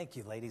Thank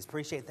you, ladies.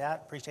 Appreciate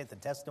that. Appreciate the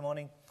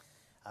testimony.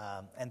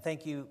 And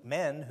thank you,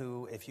 men,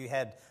 who, if you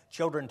had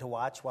children to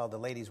watch while the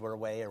ladies were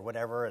away or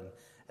whatever, and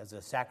as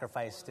a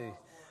sacrifice to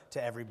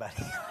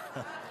everybody.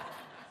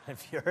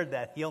 If you heard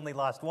that, he only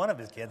lost one of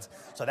his kids,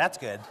 so that's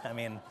good. I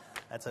mean,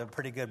 that's a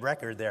pretty good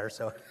record there.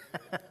 So,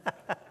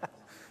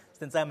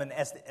 since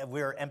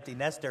we're empty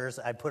nesters,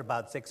 I put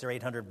about 600 or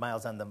 800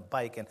 miles on the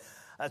bike, and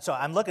so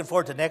I'm looking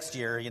forward to next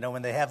year. You know,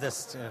 when they have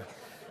this,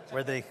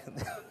 where they.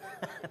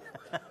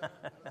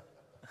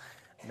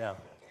 No.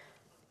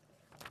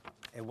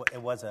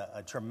 It was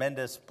a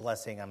tremendous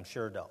blessing, I'm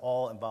sure, to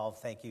all involved.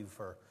 Thank you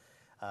for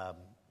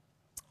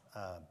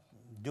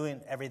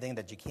doing everything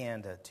that you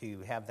can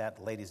to have that.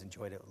 The ladies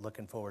enjoyed it.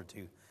 Looking forward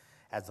to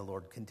as the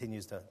Lord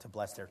continues to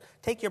bless there.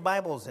 Take your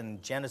Bibles in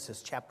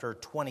Genesis chapter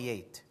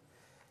 28.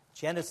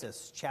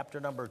 Genesis chapter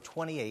number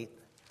 28,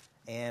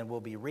 and we'll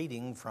be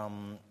reading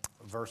from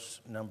verse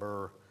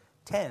number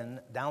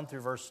 10 down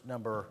through verse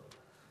number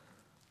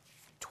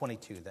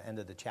 22, the end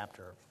of the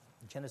chapter.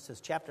 Genesis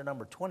chapter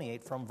number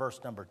 28 from verse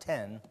number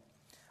 10.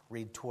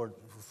 Read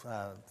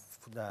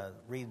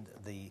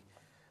the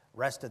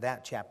rest of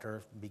that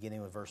chapter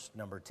beginning with verse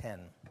number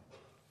 10.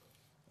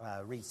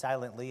 Read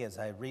silently as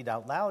I read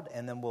out loud,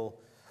 and then we'll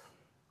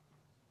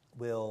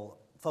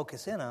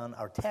focus in on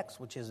our text,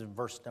 which is in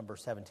verse number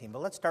 17.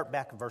 But let's start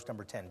back at verse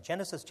number 10.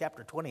 Genesis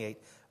chapter 28,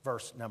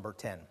 verse number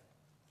 10.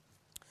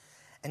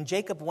 And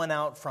Jacob went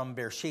out from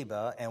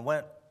Beersheba and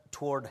went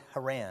toward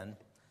Haran.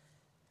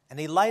 And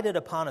he lighted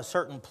upon a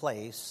certain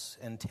place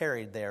and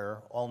tarried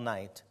there all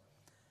night,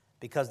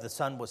 because the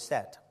sun was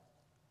set.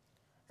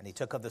 And he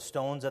took of the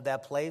stones of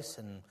that place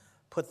and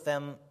put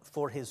them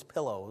for his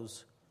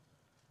pillows,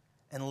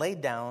 and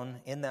laid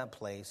down in that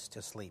place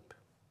to sleep.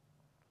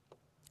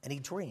 And he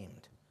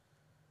dreamed,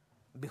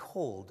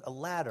 behold, a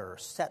ladder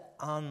set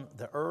on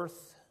the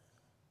earth,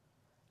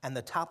 and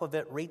the top of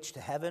it reached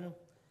to heaven.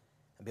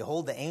 And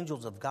behold, the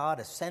angels of God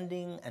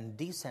ascending and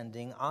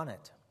descending on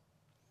it.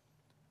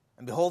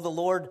 And behold, the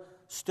Lord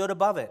stood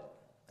above it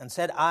and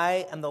said,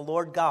 I am the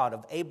Lord God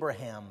of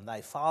Abraham,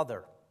 thy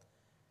father,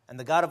 and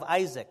the God of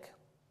Isaac.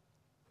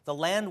 The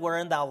land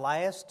wherein thou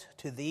liest,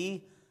 to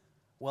thee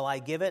will I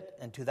give it,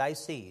 and to thy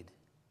seed.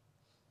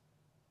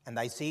 And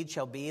thy seed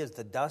shall be as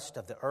the dust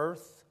of the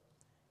earth,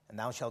 and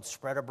thou shalt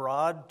spread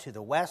abroad to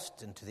the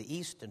west, and to the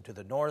east, and to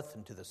the north,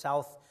 and to the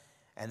south.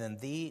 And in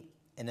thee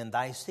and in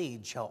thy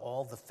seed shall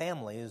all the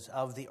families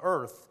of the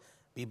earth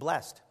be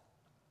blessed.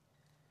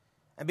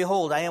 And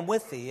behold, I am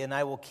with thee, and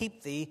I will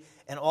keep thee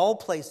in all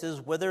places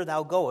whither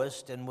thou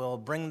goest, and will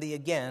bring thee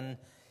again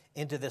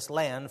into this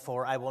land,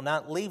 for I will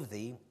not leave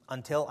thee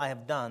until I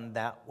have done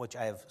that which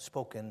I have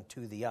spoken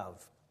to thee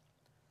of.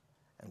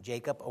 And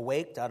Jacob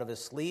awaked out of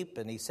his sleep,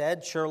 and he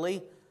said,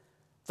 surely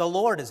the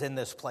Lord is in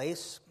this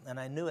place, and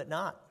I knew it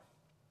not.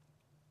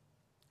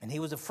 And he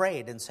was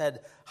afraid and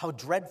said, how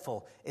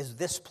dreadful is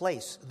this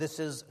place? This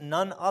is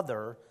none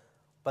other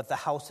but the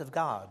house of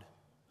God,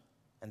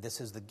 and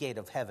this is the gate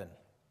of heaven.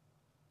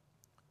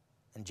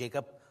 And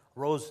Jacob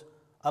rose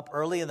up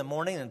early in the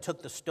morning and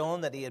took the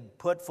stone that he had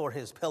put for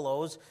his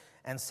pillows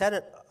and set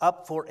it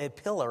up for a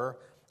pillar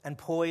and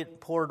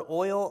poured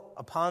oil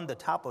upon the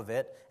top of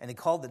it. And he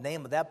called the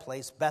name of that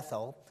place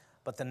Bethel,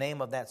 but the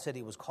name of that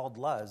city was called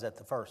Luz at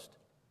the first.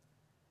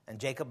 And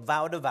Jacob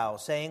vowed a vow,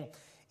 saying,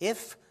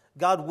 if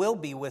God will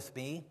be with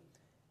me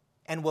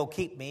and will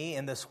keep me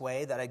in this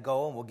way, that I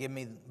go and will give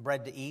me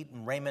bread to eat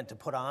and raiment to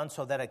put on,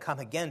 so that I come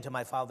again to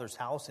my father's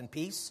house in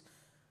peace,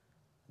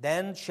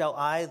 then shall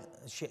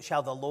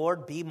the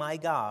Lord be my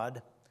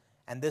God,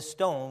 and this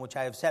stone which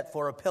I have set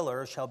for a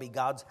pillar shall be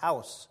God's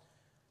house.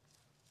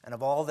 And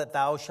of all that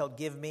thou shalt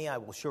give me, I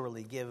will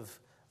surely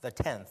give the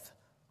 10th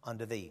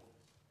unto thee.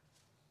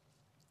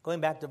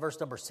 Going back to verse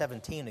number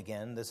 17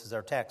 again, this is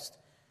our text.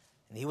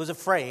 And he was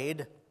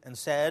afraid and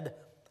said,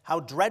 how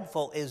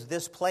dreadful is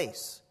this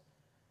place?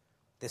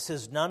 This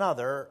is none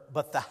other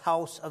but the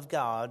house of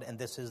God, and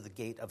this is the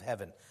gate of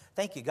heaven.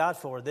 Thank you, God,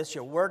 for this,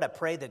 your word. I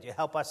pray that you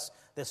help us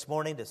this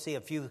morning to see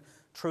a few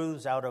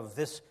truths out of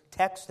this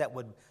text that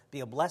would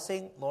be a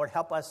blessing. Lord,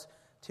 help us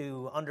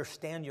to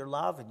understand your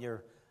love and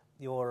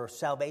your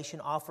salvation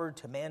offered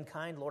to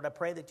mankind. Lord, I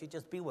pray that you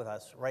just be with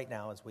us right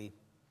now as we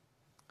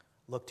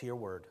look to your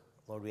word.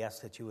 Lord, we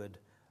ask that you would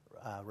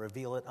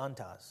reveal it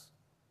unto us.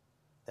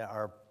 There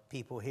are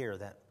people here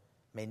that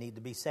may need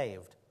to be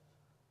saved.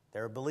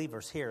 There are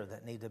believers here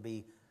that need to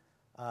be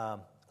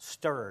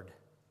stirred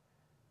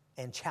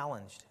and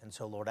challenged. And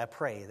so, Lord, I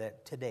pray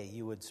that today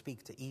you would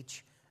speak to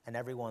each and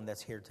everyone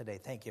that's here today.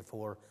 Thank you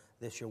for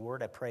this, your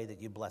word. I pray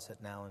that you bless it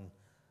now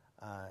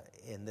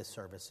in this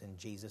service. In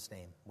Jesus'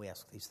 name, we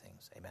ask these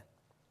things. Amen.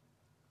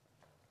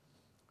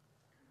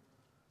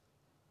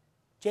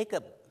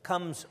 Jacob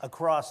comes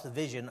across the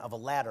vision of a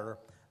ladder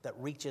that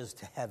reaches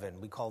to heaven.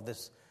 We call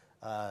this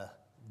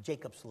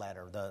Jacob's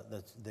ladder.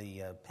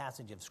 The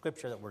passage of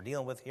Scripture that we're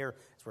dealing with here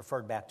is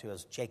referred back to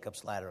as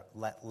Jacob's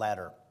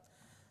ladder.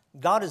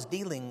 God is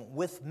dealing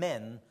with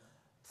men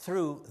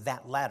through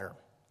that ladder.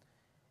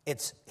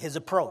 It's his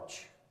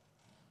approach.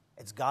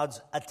 It's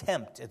God's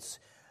attempt. It's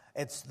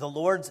It's the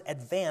Lord's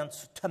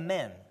advance to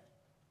men.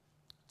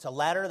 It's a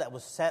ladder that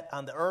was set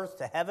on the earth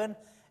to heaven,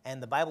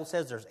 and the Bible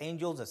says there's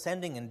angels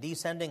ascending and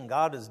descending.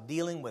 God is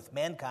dealing with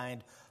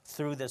mankind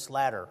through this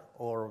ladder,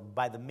 or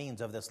by the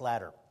means of this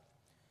ladder.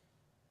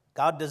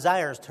 God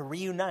desires to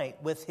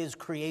reunite with his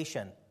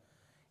creation.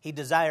 He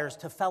desires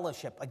to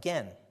fellowship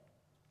again.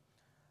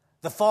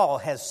 The fall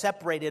has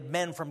separated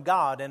men from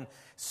God, and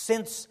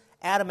since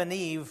Adam and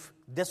Eve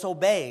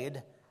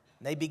disobeyed,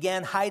 they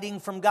began hiding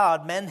from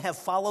God. Men have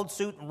followed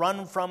suit and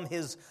run from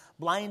his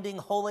blinding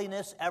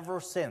holiness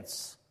ever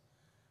since.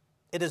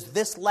 It is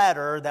this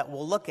ladder that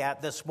we'll look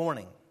at this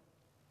morning,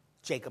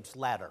 Jacob's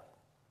ladder.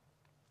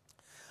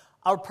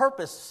 Our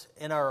purpose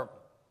in our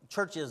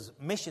church's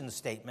mission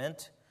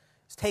statement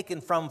is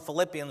taken from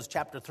Philippians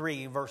chapter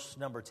 3, verse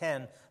number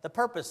 10. The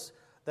purpose,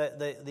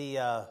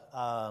 the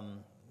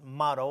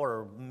motto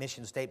or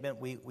mission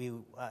statement we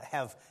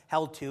have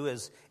held to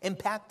is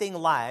impacting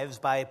lives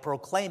by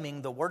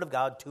proclaiming the Word of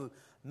God to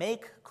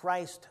make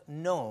Christ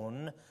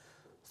known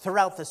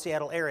throughout the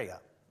Seattle area.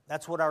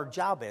 That's what our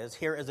job is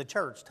here as a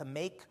church, to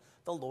make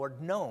the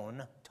Lord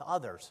known to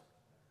others,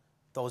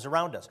 those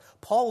around us.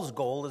 Paul's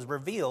goal is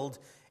revealed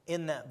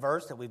in that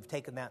verse that we've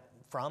taken that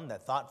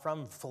thought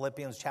from,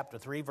 Philippians chapter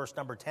 3, verse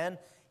number 10.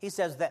 He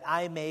says that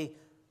I may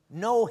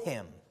know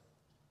him.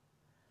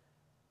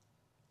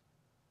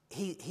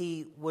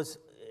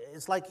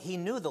 It's like he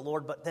knew the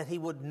Lord, but that he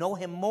would know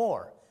him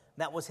more.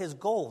 That was his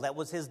goal. That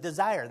was his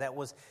desire. That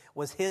was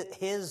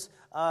his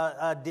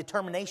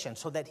determination,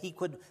 so that he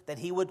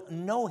would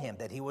know him,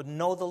 that he would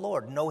know the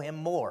Lord, know him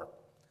more.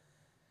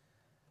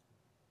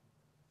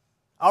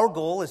 Our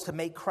goal is to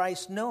make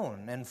Christ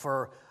known, and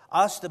for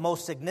us, the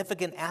most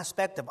significant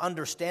aspect of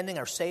understanding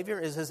our Savior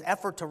is his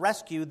effort to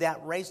rescue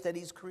that race that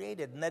he's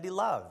created and that he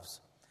loves.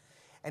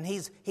 And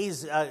he's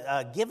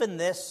given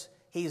this.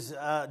 He's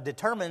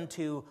determined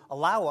to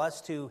allow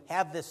us to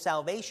have this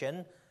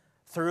salvation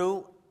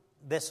through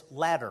this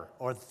ladder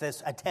or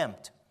this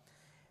attempt.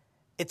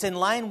 It's in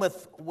line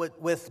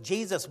with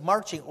Jesus'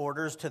 marching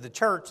orders to the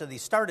church that he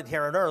started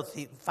here on earth.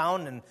 He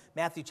found in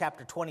Matthew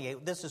chapter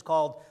 28. This is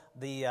called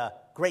the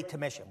Great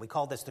Commission. We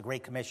call this the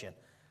Great Commission.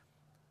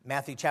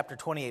 Matthew chapter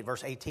 28,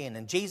 verse 18.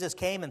 And Jesus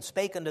came and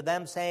spake unto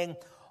them, saying,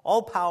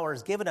 all power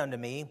is given unto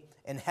me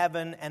in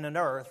heaven and in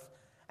earth.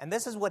 And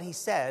this is what he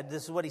said.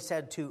 This is what he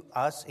said to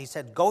us. He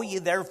said, go ye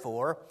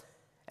therefore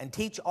and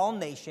teach all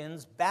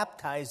nations,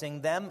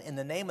 baptizing them in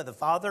the name of the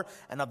Father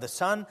and of the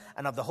Son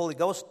and of the Holy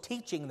Ghost,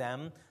 teaching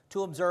them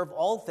to observe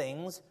all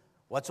things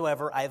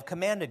whatsoever I have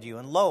commanded you.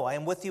 And lo, I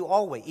am with you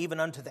always, even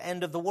unto the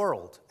end of the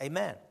world.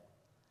 Amen.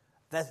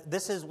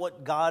 This is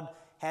what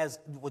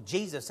what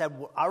Jesus said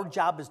our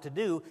job is to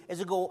do, is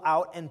to go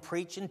out and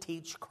preach and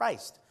teach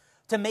Christ.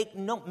 To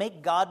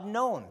make God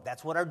known.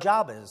 That's what our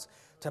job is.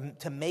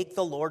 To make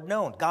the Lord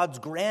known. God's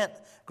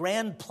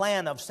grand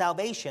plan of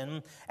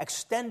salvation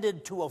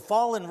extended to a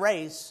fallen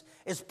race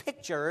is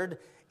pictured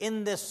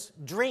in this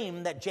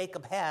dream that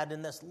Jacob had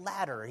in this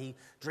ladder. He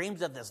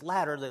dreams of this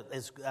ladder that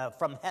is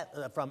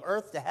from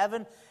earth to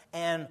heaven,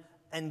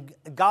 and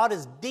God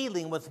is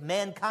dealing with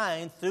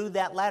mankind through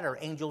that ladder,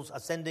 angels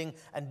ascending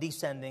and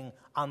descending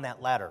on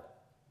that ladder.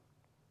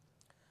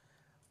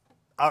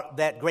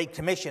 That Great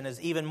Commission is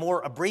even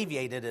more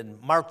abbreviated in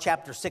Mark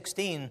chapter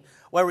 16,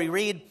 where we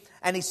read,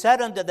 and he said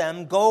unto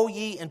them, go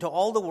ye into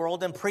all the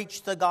world and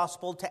preach the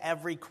gospel to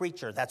every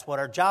creature. That's what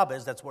our job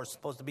is. That's what we're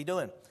supposed to be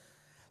doing.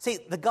 See,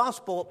 the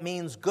gospel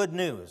means good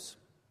news.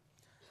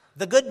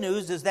 The good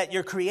news is that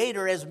your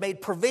Creator has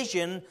made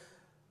provision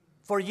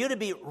for you to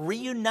be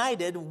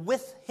reunited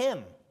with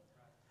him.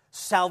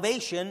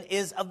 Salvation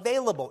is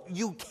available.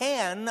 You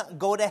can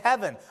go to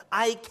heaven.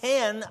 I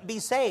can be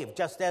saved,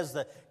 just as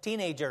the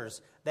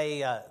teenagers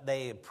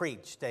they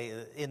preached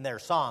in their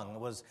song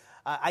was,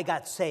 I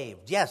got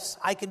saved. Yes,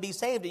 I can be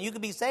saved, and you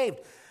can be saved.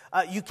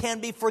 You can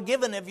be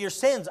forgiven of your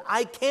sins.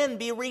 I can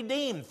be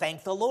redeemed.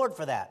 Thank the Lord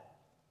for that.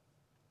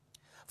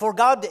 For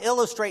God to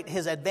illustrate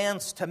his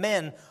advance to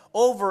men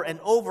over and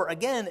over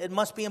again, it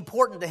must be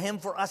important to him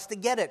for us to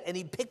get it. And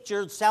he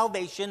pictured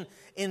salvation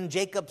in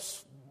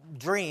Jacob's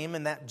dream,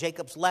 in that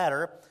Jacob's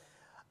ladder,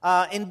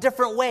 in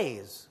different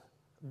ways.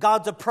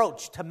 God's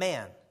approach to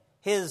man,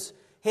 his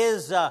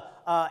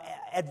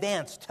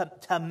advance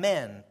to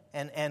men,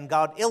 and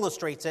God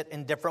illustrates it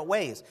in different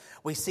ways.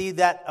 We see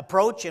that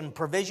approach and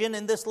provision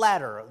in this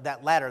ladder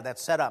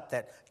that's set up,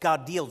 that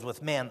God deals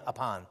with man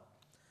upon.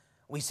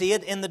 We see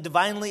it in the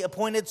divinely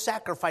appointed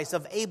sacrifice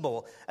of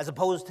Abel as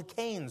opposed to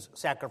Cain's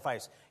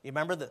sacrifice. You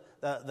remember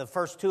the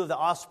first two of the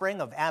offspring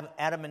of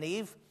Adam and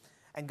Eve?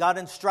 And God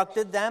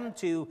instructed them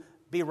to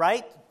be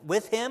right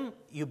with him.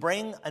 You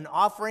bring an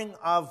offering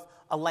of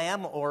a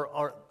lamb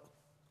or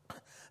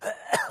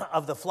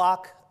of the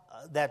flock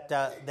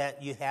that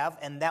you have,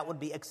 and that would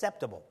be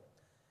acceptable.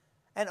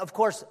 And of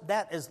course,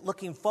 that is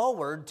looking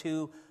forward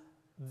to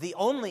the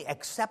only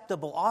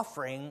acceptable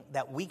offering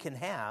that we can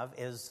have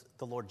is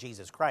the Lord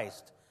Jesus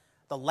Christ,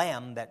 the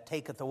Lamb that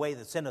taketh away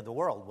the sin of the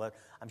world. Well,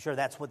 I'm sure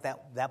that's what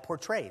that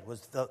portrayed,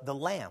 was the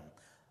Lamb,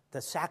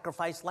 the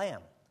sacrificed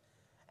Lamb.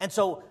 And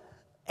so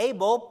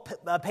Abel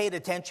paid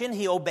attention.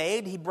 He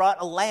obeyed. He brought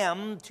a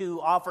lamb to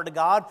offer to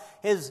God.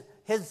 His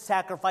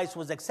sacrifice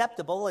was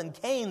acceptable, and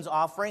Cain's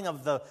offering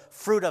of the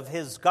fruit of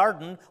his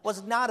garden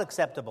was not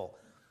acceptable.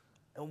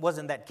 It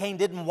wasn't that Cain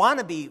didn't want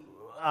to be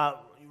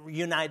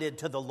united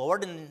to the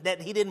Lord and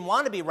that he didn't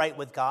want to be right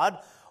with God,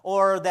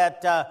 or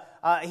that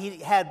he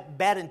had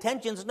bad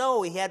intentions.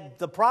 No, he had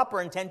the proper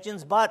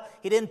intentions, but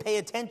he didn't pay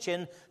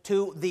attention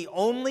to the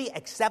only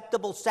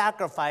acceptable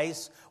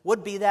sacrifice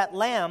would be that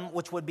lamb,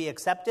 which would be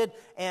accepted.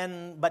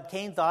 But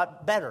Cain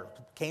thought better.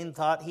 Cain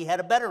thought he had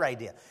a better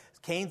idea.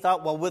 Cain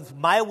thought, well, with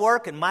my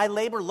work and my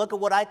labor, look at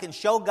what I can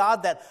show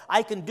God that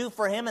I can do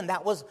for him, and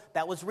that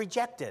was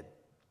rejected.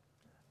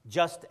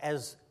 Just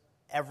as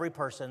every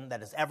person that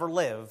has ever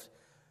lived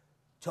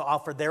to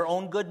offer their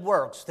own good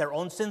works, their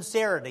own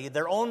sincerity,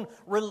 their own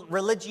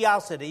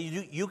religiosity.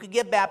 You can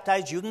get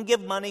baptized, you can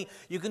give money,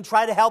 you can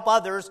try to help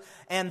others,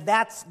 and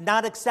that's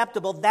not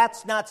acceptable.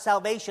 That's not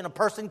salvation. A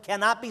person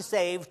cannot be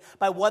saved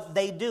by what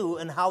they do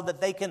and how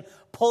that they can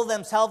pull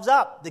themselves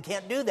up. They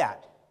can't do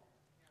that.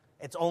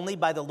 It's only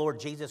by the Lord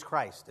Jesus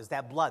Christ. Is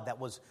that blood that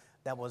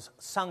was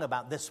sung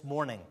about this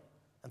morning.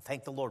 And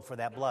thank the Lord for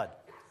that blood.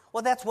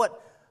 Well, that's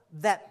what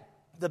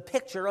the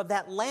picture of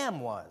that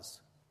lamb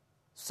was.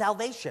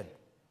 Salvation.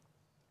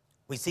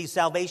 We see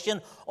salvation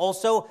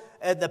also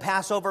at the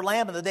Passover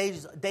lamb in the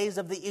days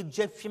of the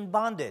Egyptian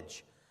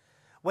bondage.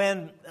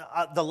 When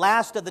the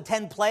last of the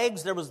 10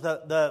 plagues, there was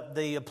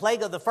the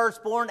plague of the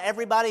firstborn.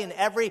 Everybody in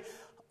every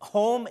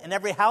home, in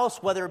every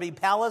house, whether it be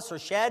palace or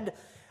shed,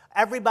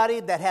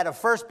 everybody that had a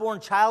firstborn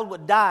child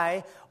would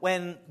die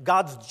when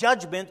God's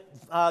judgment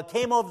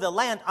came over the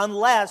land,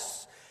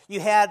 unless you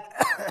had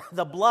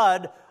the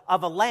blood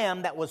of a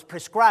lamb that was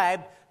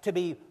prescribed to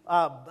be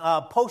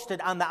posted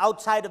on the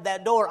outside of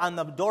that door, on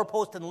the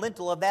doorpost and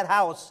lintel of that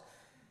house.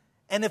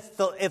 And if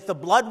the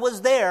blood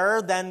was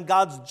there, then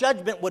God's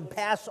judgment would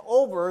pass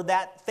over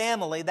that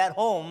family, that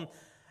home,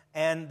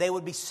 and they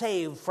would be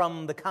saved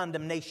from the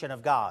condemnation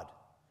of God.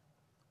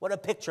 What a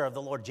picture of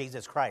the Lord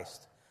Jesus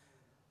Christ.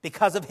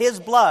 Because of his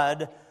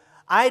blood,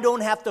 I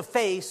don't have to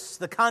face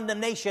the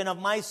condemnation of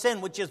my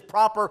sin, which is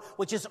proper,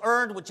 which is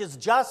earned, which is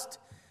just.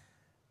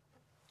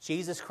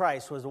 Jesus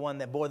Christ was the one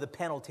that bore the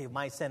penalty of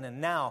my sin,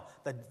 and now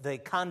the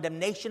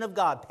condemnation of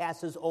God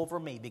passes over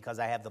me because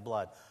I have the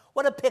blood.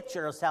 What a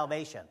picture of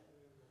salvation.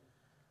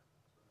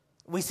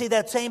 We see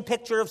that same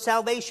picture of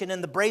salvation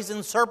in the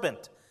brazen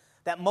serpent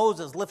that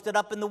Moses lifted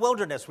up in the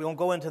wilderness. We won't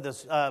go into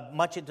this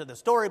much into the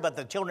story, but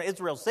the children of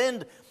Israel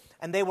sinned,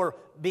 and they were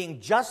being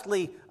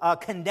justly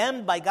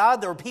condemned by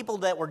God. There were people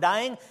that were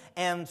dying,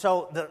 and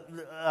so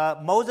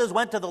Moses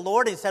went to the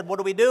Lord and he said, what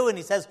do we do? And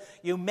he says,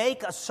 you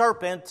make a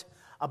serpent,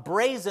 a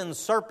brazen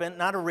serpent,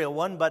 not a real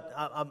one, but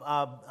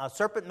a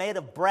serpent made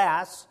of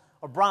brass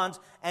or bronze,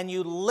 and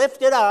you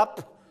lift it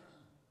up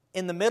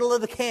in the middle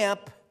of the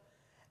camp.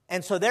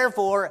 And so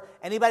therefore,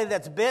 anybody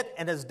that's bit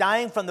and is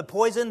dying from the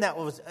poison that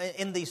was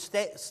in these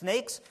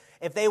snakes,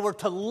 if they were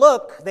to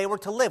look, they were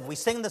to live. We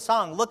sing the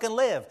song, look and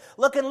live.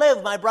 Look and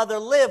live, my brother,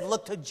 live.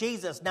 Look to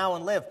Jesus now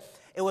and live.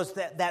 It was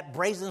that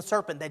brazen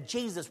serpent that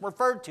Jesus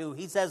referred to.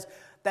 He says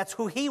that's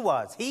who he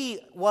was. He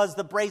was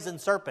the brazen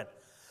serpent.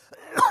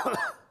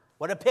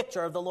 What a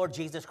picture of the Lord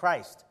Jesus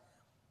Christ.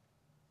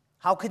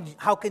 How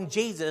can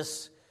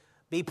Jesus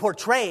be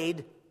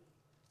portrayed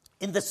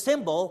in the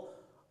symbol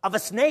of a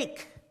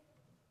snake?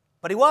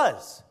 But he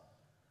was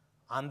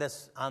on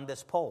this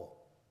pole.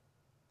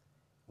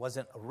 It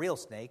wasn't a real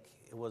snake.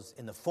 It was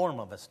in the form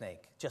of a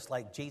snake. Just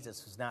like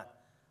Jesus is not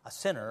a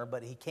sinner,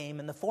 but he came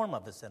in the form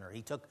of a sinner.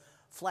 He took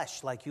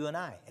flesh like you and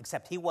I,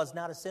 except he was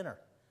not a sinner.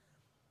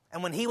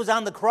 And when he was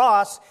on the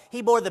cross,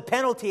 he bore the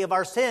penalty of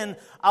our sin.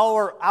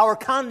 Our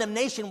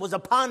condemnation was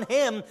upon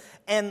him,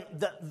 and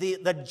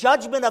the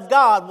judgment of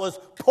God was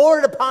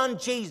poured upon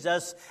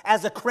Jesus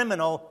as a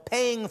criminal,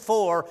 paying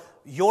for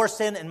your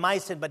sin and my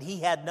sin, but he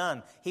had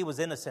none. He was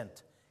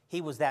innocent.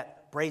 He was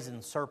that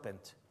brazen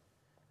serpent.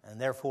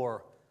 And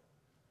therefore,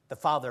 the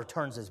Father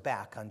turns his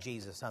back on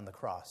Jesus on the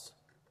cross,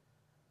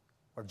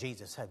 where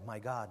Jesus said, my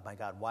God,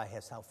 why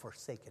hast thou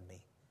forsaken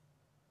me?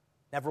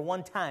 Never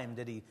one time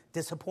did he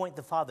disappoint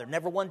the Father.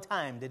 Never one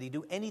time did he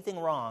do anything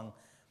wrong,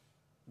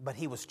 but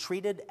he was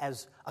treated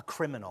as a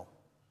criminal.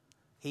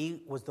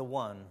 He was the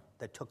one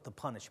that took the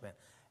punishment.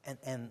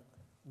 And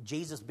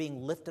Jesus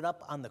being lifted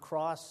up on the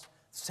cross,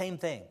 same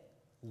thing.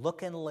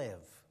 Look and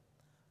live.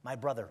 My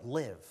brother,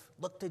 live.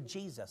 Look to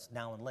Jesus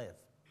now and live.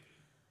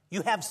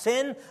 You have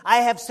sin, I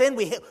have sin.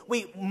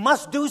 We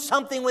must do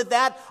something with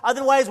that.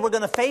 Otherwise, we're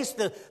going to face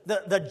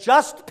the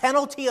just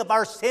penalty of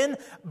our sin,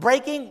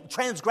 breaking,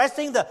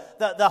 transgressing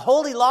the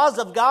holy laws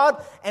of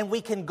God. And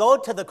we can go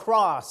to the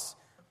cross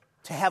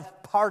to have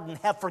pardon,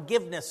 have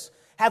forgiveness,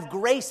 have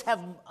grace, have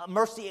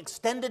mercy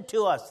extended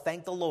to us.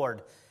 Thank the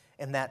Lord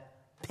in that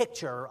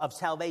picture of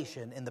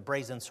salvation in the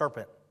brazen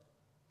serpent.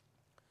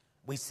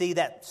 We see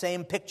that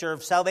same picture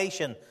of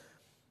salvation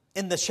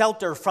in the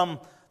shelter from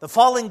the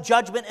falling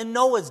judgment in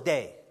Noah's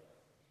day.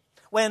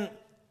 When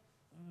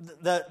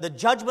the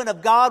judgment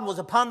of God was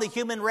upon the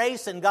human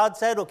race, and God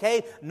said,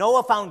 okay,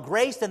 Noah found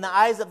grace in the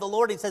eyes of the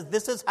Lord. He says,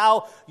 this is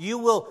how you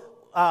will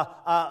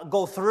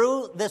go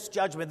through this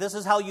judgment. This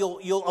is how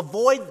you'll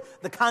avoid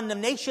the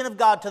condemnation of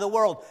God to the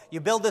world. You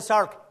build this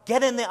ark.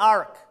 Get in the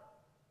ark.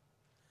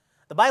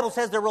 The Bible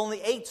says there were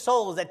only 8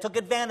 souls that took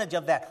advantage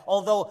of that,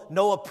 although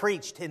Noah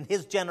preached in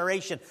his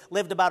generation,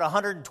 lived about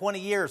 120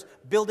 years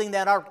building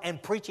that ark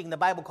and preaching. The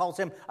Bible calls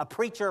him a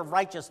preacher of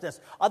righteousness.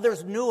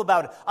 Others knew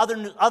about it.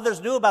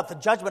 Others knew about the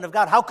judgment of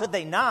God. How could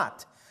they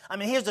not? I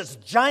mean, here's this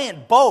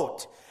giant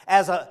boat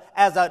as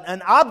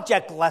an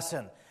object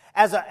lesson,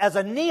 as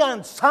a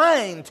neon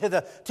sign to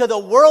the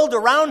world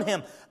around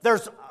him.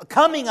 There's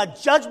coming a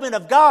judgment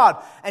of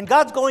God, and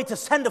God's going to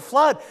send a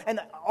flood, and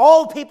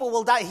all people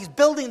will die. He's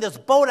building this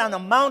boat on a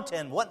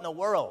mountain. What in the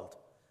world?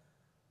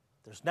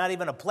 There's not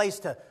even a place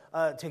to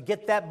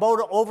get that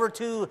boat over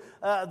to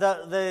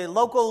the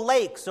local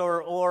lakes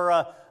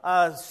or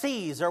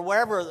seas or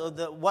wherever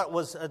what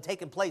was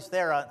taking place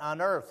there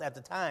on earth at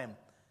the time.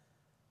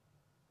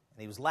 And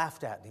he was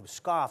laughed at, and he was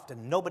scoffed,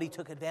 and nobody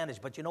took advantage.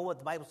 But you know what?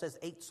 The Bible says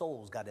 8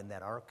 souls got in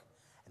that ark,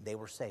 and they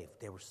were saved.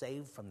 They were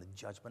saved from the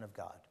judgment of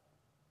God.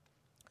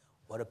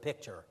 What a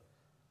picture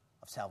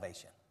of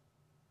salvation.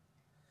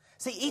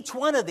 See, each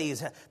one of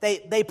these,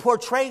 they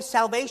portray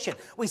salvation.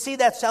 We see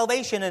that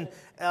salvation in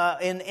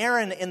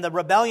Aaron in the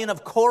rebellion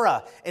of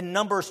Korah in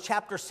Numbers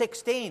chapter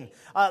 16.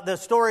 The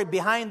story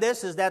behind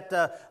this is that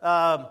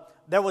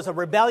there was a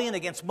rebellion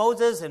against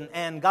Moses,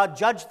 and God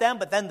judged them,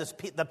 but then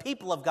the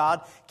people of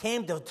God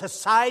came to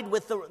side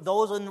with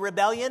those in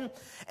rebellion,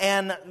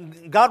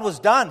 and God was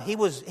done.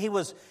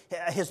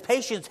 His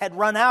patience had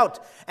run out,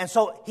 and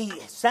so he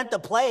sent a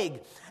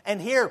plague. And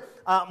here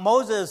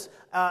Moses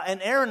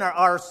and Aaron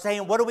are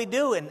saying, what do we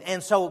do?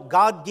 And so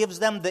God gives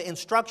them the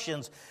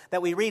instructions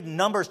that we read in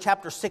Numbers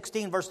chapter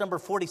 16, verse number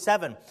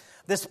 47.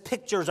 This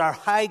pictures our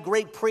high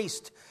great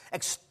priest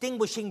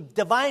extinguishing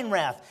divine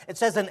wrath. It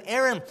says, and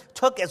Aaron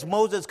took as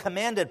Moses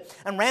commanded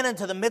and ran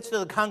into the midst of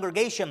the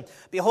congregation.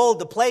 Behold,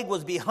 the plague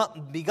was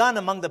begun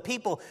among the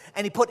people,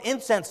 and he put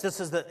incense. This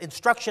is the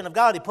instruction of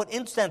God. He put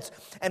incense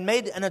and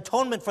made an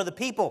atonement for the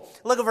people.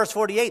 Look at verse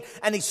 48.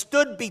 And he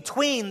stood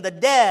between the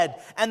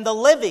dead and the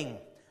living,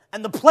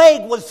 and the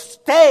plague was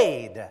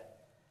stayed.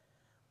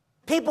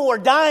 People were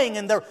dying,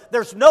 and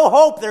there's no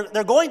hope.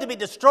 They're going to be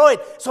destroyed.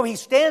 So he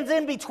stands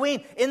in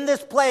between in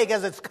this plague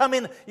as it's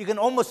coming. You can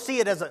almost see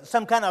it as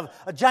some kind of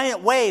a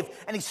giant wave.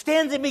 And he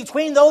stands in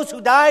between those who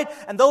died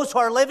and those who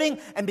are living.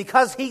 And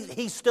because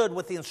he stood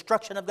with the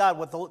instruction of God,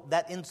 with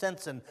that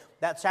incense and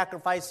that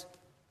sacrifice,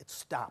 it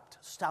stopped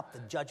the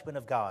judgment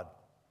of God.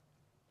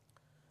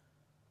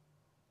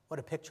 What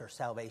a picture of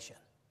salvation.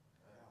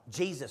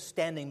 Jesus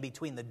standing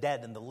between the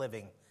dead and the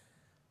living.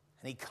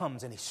 And he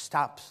comes and he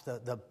stops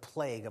the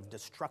plague of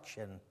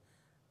destruction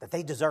that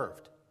they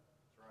deserved.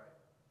 Right.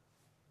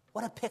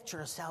 What a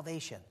picture of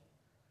salvation.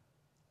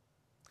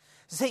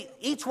 See,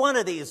 each one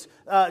of these,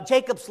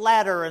 Jacob's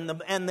ladder and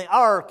the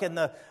ark and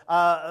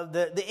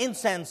the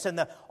incense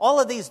and all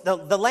of these, the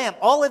lamp,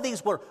 all of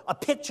these were a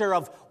picture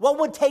of what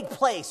would take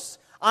place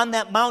on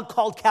that mount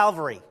called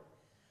Calvary.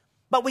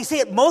 But we see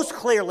it most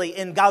clearly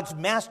in God's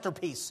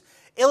masterpiece,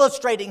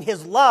 illustrating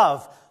his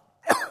love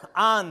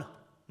on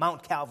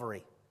Mount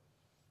Calvary.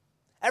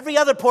 Every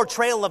other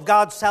portrayal of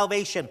God's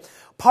salvation,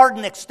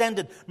 pardon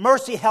extended,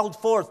 mercy held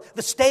forth,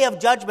 the stay of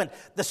judgment,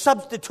 the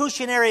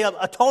substitutionary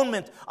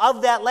atonement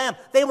of that Lamb,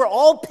 they were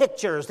all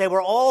pictures, they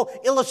were all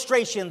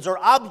illustrations or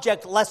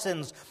object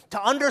lessons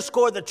to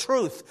underscore the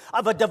truth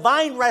of a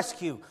divine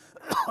rescue,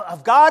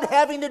 of God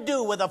having to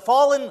do with a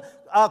fallen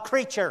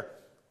creature,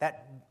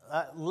 that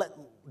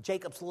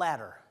Jacob's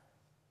ladder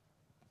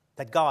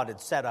that God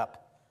had set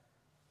up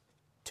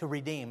to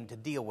redeem, to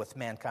deal with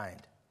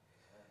mankind.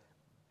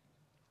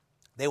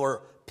 They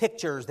were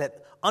pictures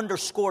that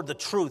underscored the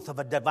truth of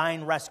a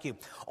divine rescue.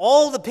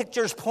 All the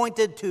pictures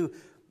pointed to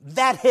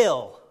that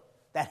hill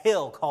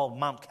called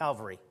Mount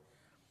Calvary.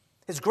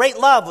 His great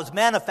love was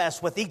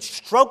manifest with each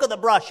stroke of the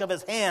brush of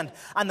his hand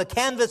on the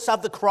canvas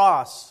of the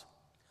cross.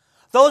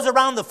 Those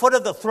around the foot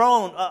of the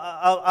throne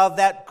of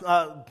that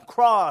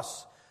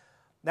cross,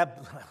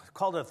 that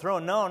called it a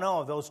throne,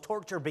 no, those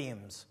torture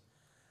beams,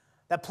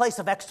 that place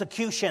of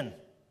execution.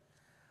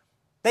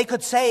 They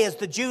could say, as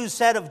the Jews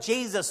said of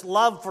Jesus'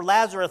 love for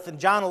Lazarus in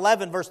John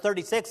 11, verse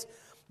 36,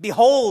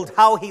 behold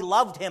how he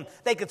loved him.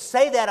 They could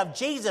say that of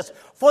Jesus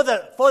for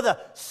the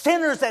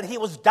sinners that he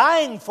was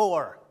dying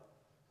for.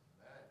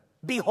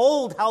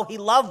 Behold how he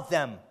loved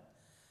them.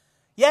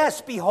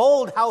 Yes,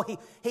 behold how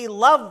he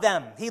loved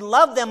them. He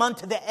loved them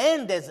unto the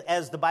end,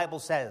 as the Bible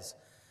says.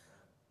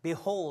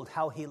 Behold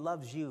how he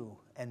loves you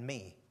and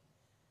me.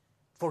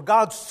 For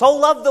God so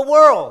loved the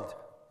world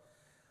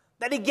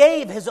that he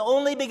gave his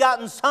only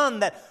begotten Son,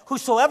 that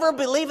whosoever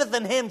believeth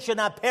in him should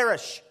not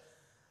perish,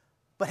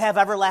 but have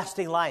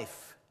everlasting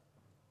life.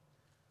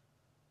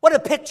 What a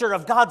picture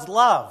of God's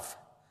love.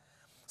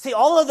 See,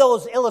 all of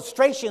those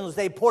illustrations,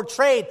 they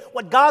portrayed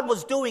what God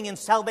was doing in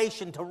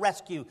salvation to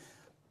rescue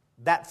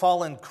that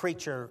fallen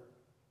creature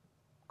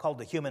called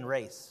the human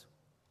race.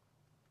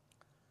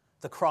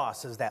 the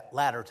cross is that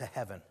ladder to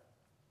heaven.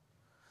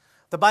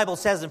 The Bible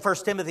says in 1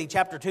 Timothy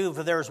chapter 2,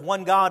 for there is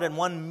one God and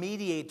one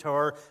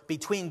mediator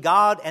between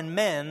God and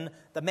men,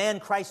 the man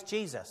Christ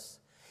Jesus.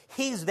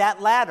 He's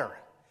that ladder.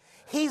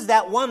 He's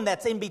that one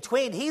that's in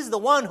between. He's the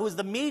one who's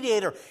the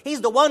mediator.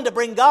 He's the one to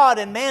bring God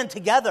and man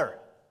together.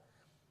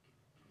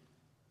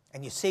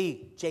 And you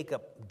see,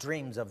 Jacob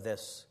dreams of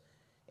this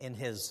in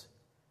his,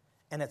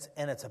 and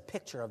it's a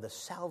picture of the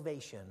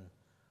salvation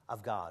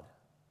of God.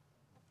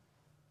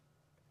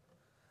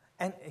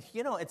 And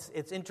you know,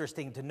 it's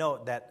interesting to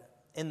note that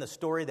in the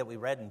story that we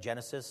read in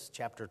Genesis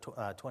chapter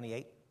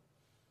 28,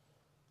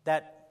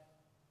 that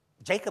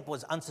Jacob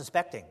was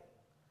unsuspecting.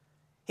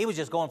 He was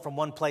just going from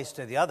one place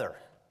to the other,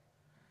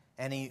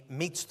 and he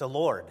meets the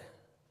Lord.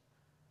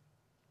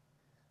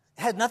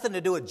 It had nothing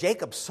to do with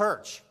Jacob's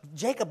search.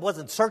 Jacob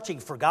wasn't searching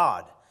for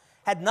God.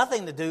 Had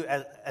nothing to do,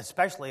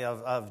 especially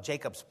of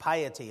Jacob's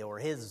piety or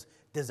his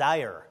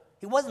desire.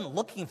 He wasn't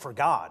looking for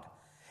God.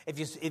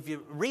 If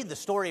you read the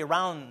story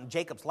around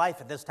Jacob's life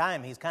at this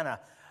time, he's kind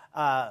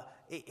of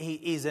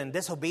he's in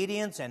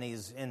disobedience, and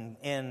he's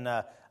in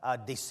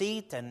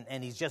deceit,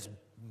 and he's just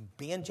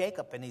being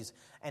Jacob, and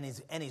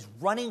he's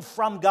running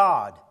from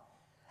God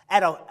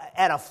at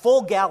a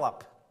full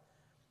gallop,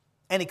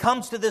 and he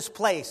comes to this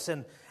place,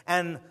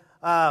 and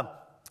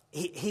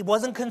he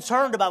wasn't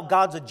concerned about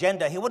God's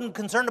agenda. He wasn't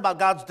concerned about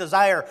God's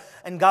desire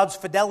and God's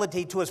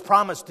fidelity to his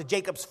promise to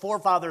Jacob's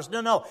forefathers.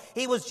 No.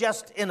 He was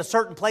just in a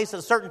certain place at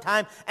a certain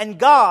time, and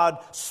God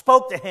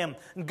spoke to him.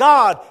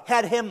 God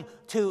had him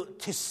to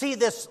see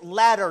this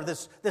ladder,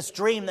 this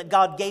dream that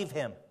God gave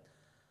him.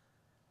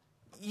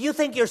 You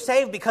think you're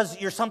saved because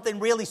you're something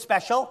really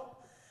special?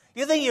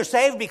 You think you're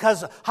saved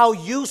because how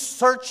you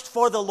searched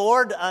for the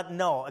Lord?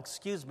 No,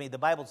 excuse me. The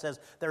Bible says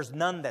there's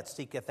none that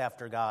seeketh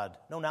after God.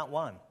 No, not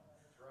one.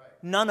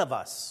 None of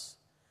us.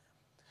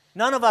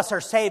 None of us are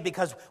saved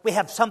because we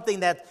have something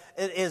that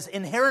is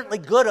inherently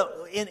good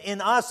in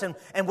us,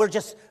 and we're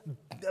just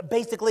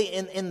basically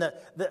in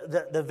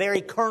the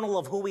very kernel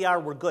of who we are,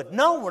 we're good.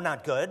 No, we're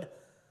not good.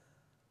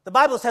 The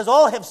Bible says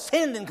all have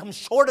sinned and come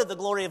short of the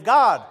glory of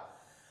God.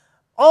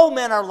 All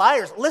men are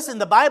liars. Listen,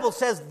 the Bible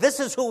says this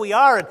is who we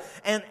are,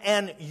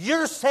 and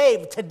you're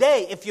saved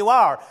today if you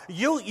are.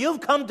 You've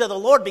come to the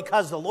Lord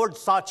because the Lord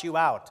sought you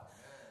out.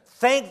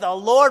 Thank the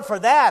Lord for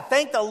that.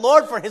 Thank the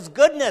Lord for His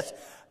goodness,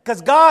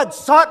 because God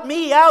sought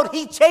me out.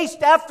 He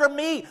chased after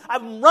me.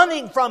 I'm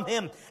running from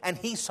Him, and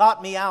He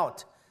sought me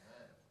out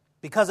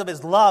because of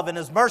His love and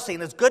His mercy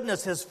and His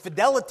goodness, His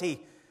fidelity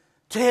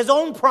to His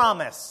own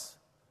promise,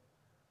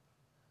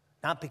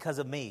 not because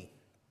of me.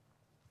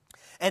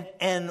 And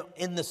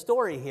in the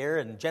story here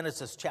in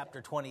Genesis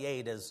chapter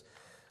 28, as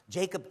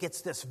Jacob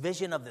gets this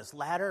vision of this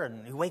ladder,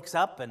 and he wakes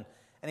up and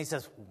he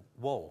says,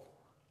 whoa,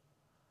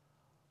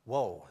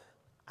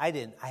 I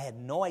had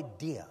no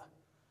idea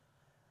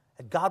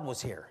that God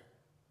was here.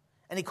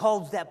 And he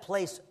calls that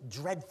place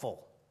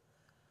dreadful.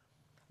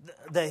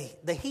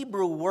 The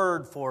Hebrew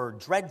word for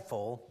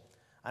dreadful,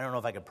 I don't know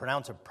if I can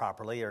pronounce it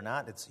properly or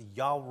not, it's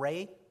Yahweh.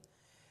 It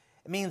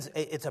means,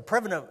 it's a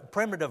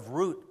primitive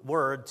root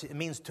word. It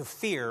means to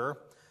fear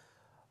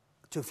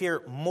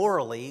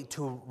morally,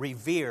 to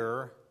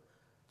revere,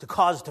 to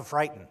cause to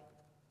frighten.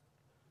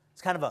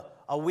 It's kind of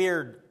a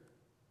weird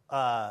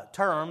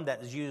term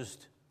that is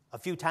used a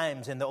few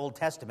times in the Old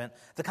Testament.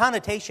 The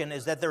connotation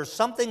is that there's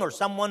something or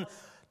someone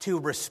to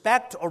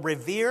respect or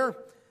revere,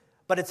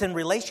 but it's in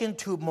relation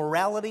to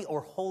morality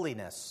or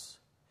holiness.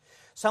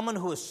 Someone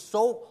who is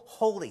so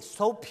holy,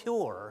 so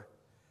pure,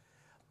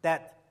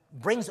 that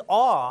brings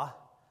awe,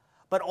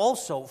 but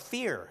also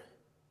fear.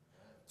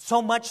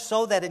 So much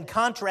so that in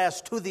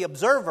contrast to the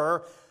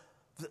observer,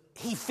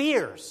 he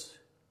fears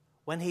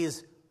when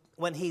he's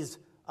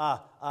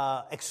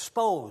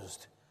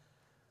exposed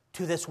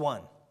to this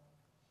one.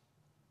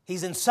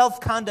 He's in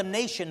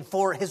self-condemnation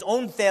for his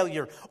own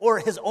failure or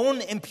his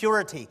own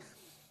impurity.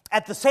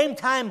 At the same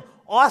time,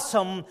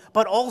 awesome,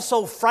 but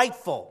also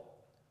frightful.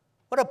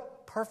 What a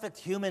perfect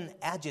human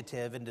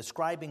adjective in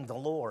describing the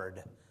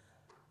Lord.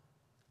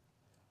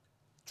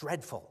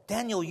 Dreadful.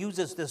 Daniel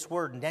uses this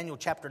word in Daniel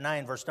chapter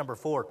 9, verse number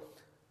 4.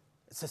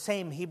 It's the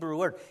same Hebrew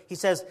word. He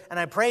says, and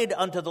I prayed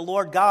unto the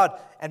Lord God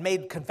and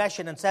made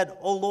confession and said,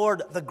 O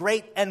Lord, the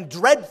great and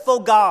dreadful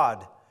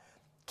God,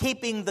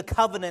 keeping the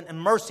covenant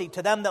and mercy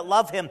to them that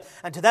love Him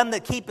and to them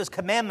that keep His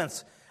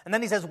commandments. And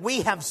then he says,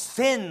 we have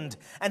sinned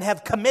and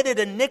have committed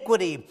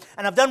iniquity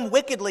and have done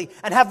wickedly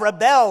and have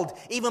rebelled,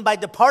 even by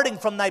departing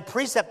from thy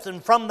precepts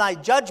and from thy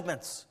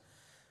judgments.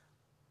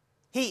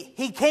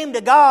 He came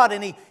to God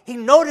and he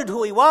noted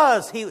who He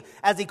was,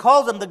 as he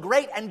calls Him the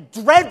great and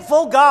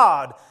dreadful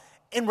God,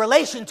 in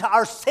relation to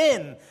our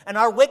sin and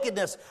our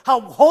wickedness, how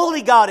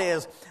holy God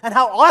is and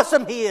how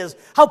awesome He is,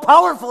 how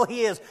powerful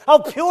He is, how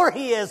pure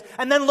He is,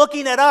 and then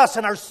looking at us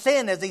and our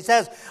sin, as he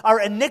says,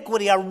 our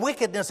iniquity, our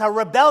wickedness, our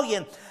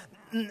rebellion.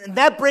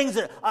 That brings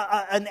an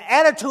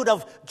attitude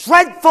of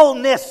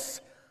dreadfulness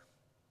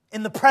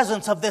in the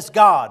presence of this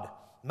God.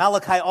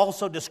 Malachi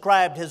also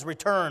described His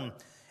return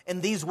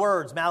in these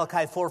words,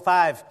 Malachi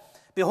 4:5.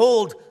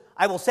 Behold,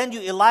 I will send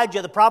you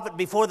Elijah the prophet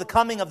before the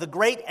coming of the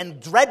great and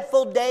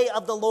dreadful day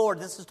of the Lord.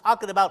 This is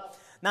talking about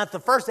not the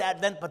first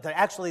Advent, but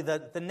actually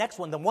the next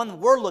one, the one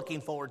we're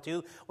looking forward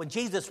to when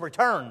Jesus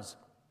returns.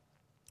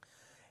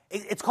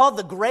 It's called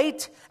the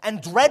great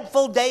and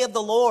dreadful day of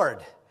the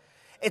Lord.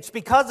 It's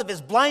because of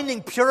his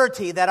blinding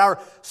purity that our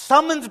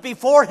summons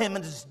before him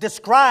is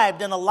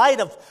described in a light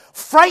of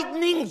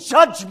frightening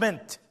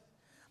judgment.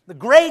 The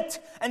great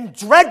and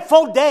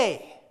dreadful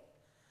day.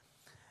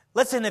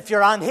 Listen, if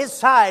you're on his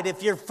side,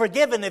 if you're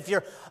forgiven, if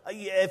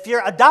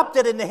you're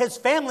adopted into his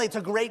family, it's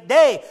a great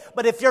day.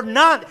 But if you're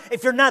not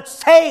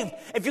saved,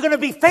 if you're going to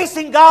be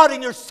facing God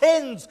in your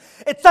sins,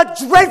 it's a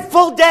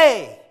dreadful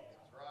day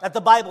that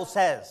the Bible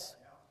says.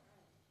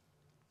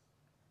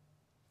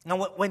 Now,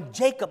 when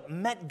Jacob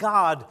met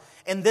God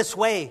in this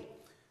way,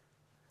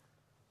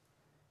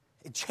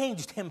 it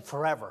changed him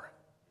forever.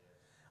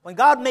 When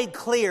God made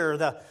clear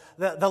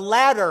the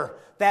ladder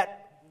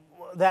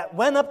that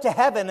went up to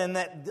heaven, and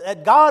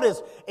that God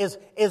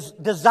is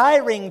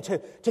desiring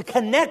to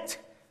connect.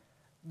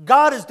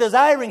 God is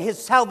desiring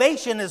his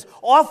salvation is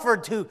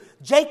offered to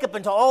Jacob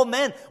and to all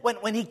men.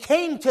 When he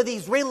came to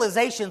these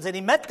realizations and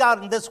he met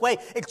God in this way,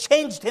 it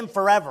changed him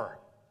forever.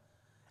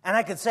 And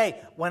I could say,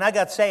 when I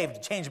got saved,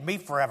 it changed me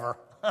forever.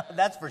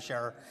 That's for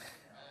sure.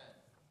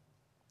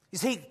 You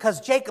see,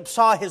 because Jacob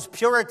saw his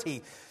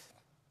purity,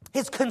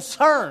 his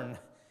concern,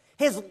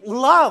 his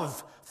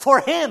love for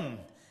him,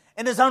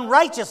 and his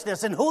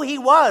unrighteousness and who he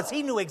was.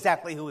 He knew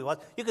exactly who he was.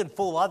 You can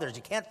fool others.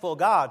 You can't fool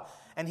God.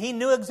 And he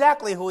knew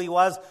exactly who he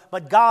was,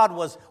 but God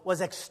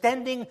was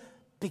extending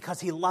because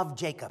he loved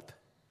Jacob.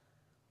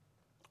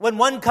 When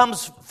one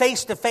comes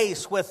face to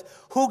face with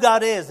who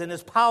God is and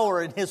his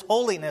power and his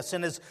holiness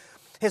and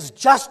his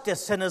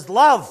justice and his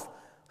love,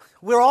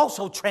 we're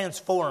also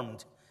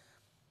transformed.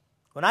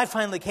 When I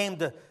finally came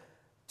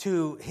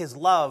to his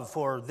love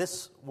for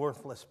this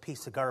worthless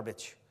piece of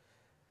garbage,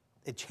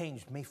 it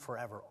changed me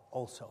forever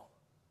also.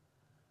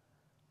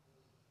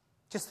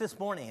 Just this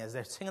morning, as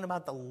they're singing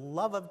about the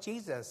love of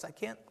Jesus, I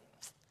can't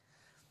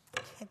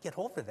get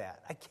over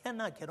that. I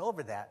cannot get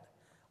over that.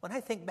 When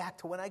I think back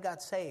to when I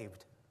got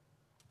saved,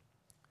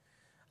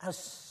 I was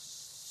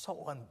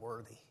so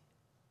unworthy.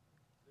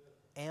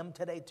 Am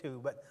today too,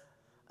 but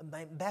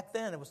back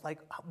then it was like,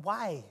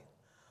 why?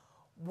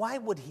 Why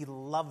would he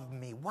love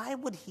me? Why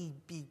would he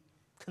be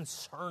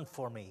concerned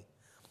for me?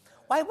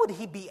 Why would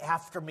he be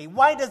after me?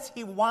 Why does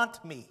he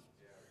want me?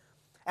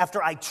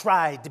 After I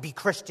tried to be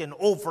Christian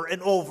over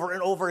and over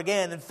and over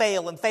again and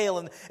fail,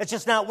 and it's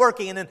just not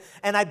working.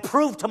 And I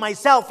proved to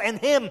myself and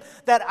him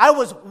that I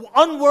was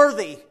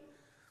unworthy.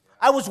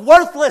 I was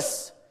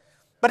worthless.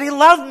 But he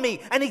loved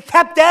me and he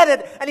kept at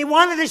it and he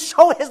wanted to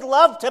show his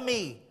love to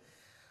me.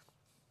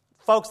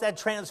 Folks, that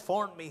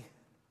transformed me.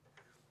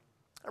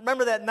 I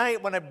remember that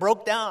night when I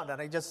broke down and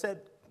I just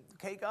said,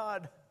 okay,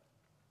 God,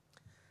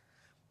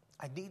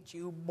 I need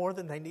you more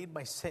than I need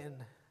my sin.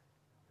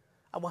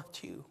 I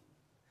want you.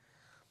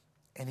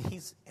 And he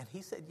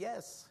said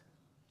yes.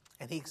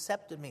 And he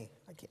accepted me.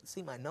 I can't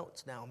see my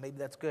notes now. Maybe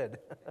that's good.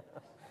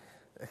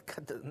 I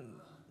cut the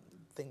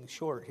thing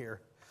short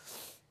here.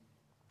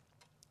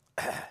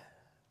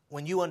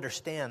 When you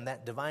understand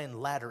that divine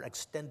ladder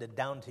extended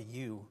down to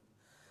you,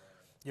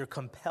 you're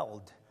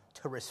compelled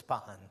to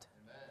respond.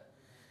 Amen.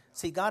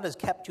 See, God has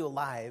kept you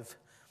alive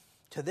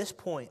to this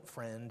point,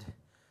 friend,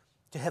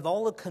 to have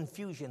all the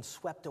confusion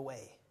swept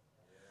away.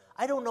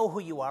 I don't know who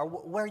you are,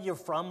 where you're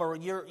from, or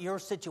your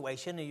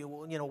situation,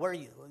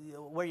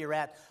 where you're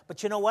at.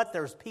 But you know what?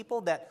 There's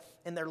people that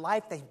in their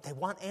life they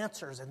want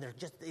answers, and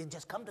they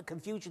just come to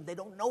confusion. They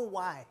don't know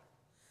why.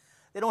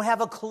 They don't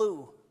have a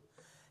clue.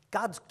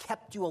 God's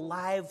kept you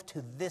alive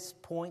to this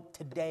point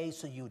today,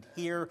 so you'd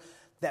hear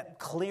that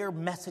clear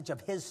message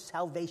of his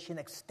salvation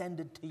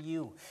extended to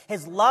you.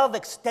 His love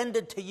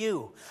extended to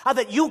you. How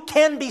that you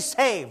can be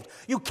saved.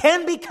 You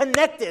can be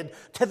connected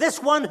to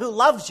this one who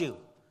loves you.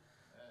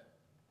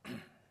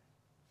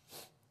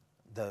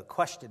 The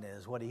question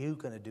is, what are you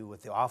going to do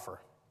with the offer?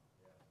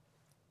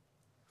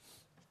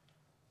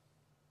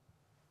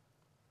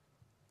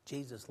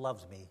 Jesus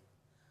loves me.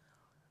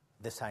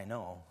 This I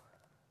know.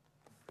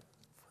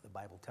 For the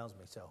Bible tells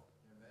me so.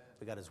 Amen.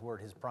 We got his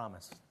word, his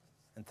promise.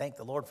 And thank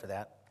the Lord for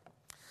that.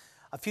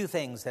 A few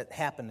things that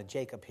happened to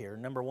Jacob here.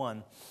 Number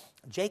one,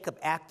 Jacob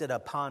acted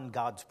upon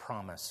God's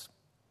promise.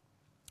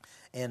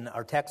 In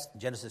our text,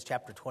 Genesis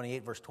chapter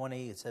 28, verse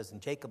 20, it says, and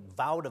Jacob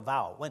vowed a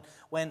vow.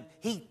 When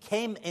he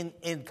came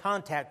in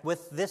contact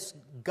with this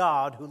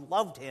God who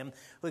loved him,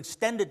 who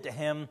extended to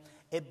him,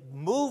 it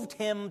moved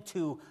him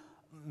to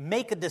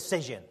make a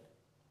decision.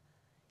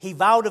 He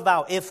vowed a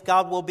vow, if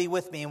God will be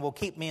with me and will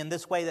keep me in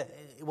this way.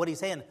 What he's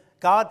saying,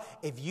 God,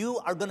 if you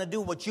are going to do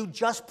what you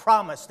just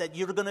promised that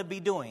you're going to be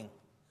doing,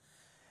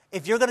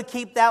 if you're going to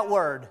keep that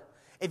word,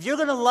 if you're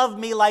going to love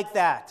me like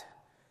that,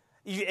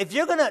 if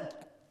you're going to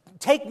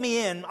take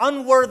me in,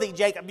 unworthy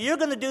Jacob, you're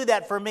going to do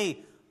that for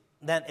me,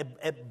 then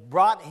it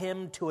brought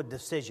him to a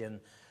decision,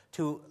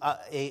 to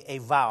a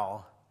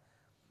vow.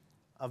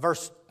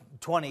 Verse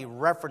 20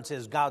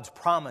 references God's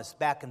promise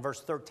back in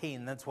verse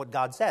 13. That's what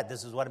God said.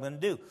 This is what I'm going to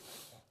do.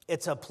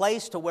 It's a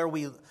place to where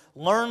we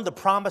learn the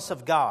promise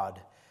of God.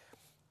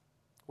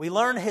 We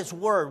learn His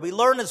word. We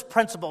learn His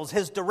principles,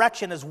 His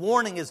direction, His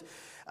warning,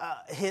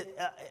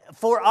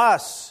 for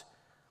us.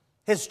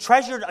 His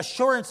treasured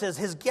assurances,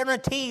 His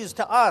guarantees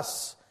to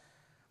us.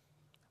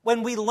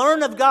 When we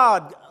learn of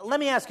God, let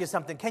me ask you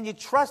something. Can you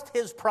trust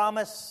His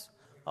promise?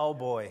 Oh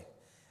boy.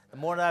 The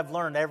more that I've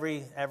learned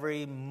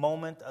every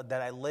moment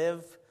that I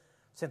live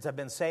since I've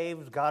been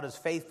saved, God is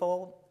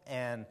faithful,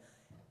 and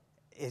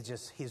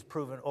He's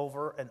proven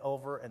over and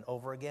over and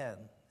over again.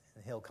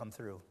 And He'll come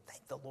through.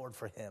 Thank the Lord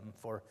for Him,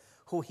 for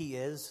who He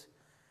is.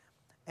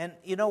 And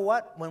you know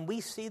what? When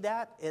we see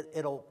that,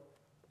 it'll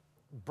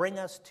bring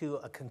us to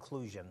a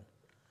conclusion.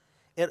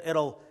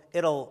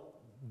 It'll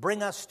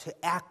bring us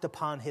to act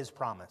upon His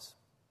promise.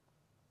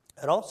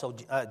 And also,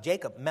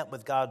 Jacob met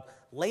with God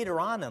later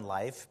on in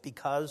life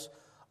because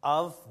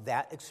of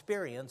that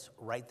experience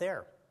right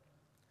there.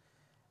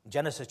 In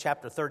Genesis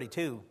chapter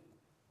 32,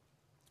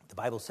 the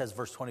Bible says,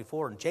 verse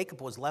 24, and Jacob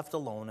was left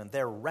alone, and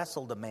there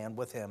wrestled a man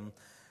with him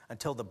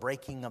until the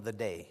breaking of the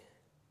day.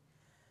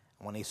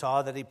 And when he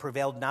saw that he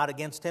prevailed not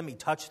against him, he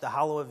touched the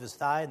hollow of his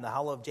thigh, and the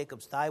hollow of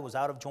Jacob's thigh was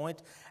out of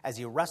joint as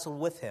he wrestled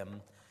with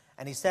him.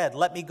 And he said,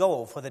 let me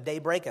go, for the day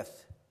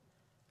breaketh.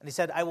 And he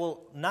said, I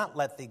will not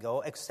let thee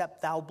go,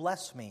 except thou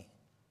bless me.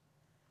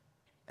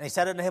 And he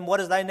said unto him,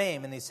 what is thy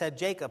name? And he said,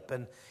 Jacob.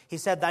 And he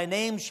said, thy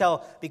name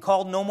shall be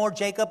called no more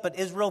Jacob, but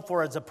Israel,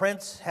 for as a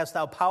prince hast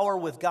thou power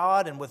with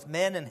God and with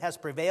men, and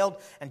hast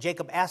prevailed. And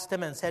Jacob asked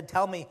him and said,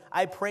 tell me,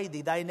 I pray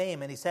thee, thy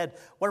name. And he said,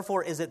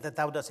 wherefore is it that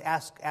thou dost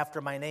ask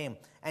after my name?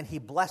 And he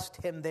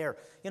blessed him there.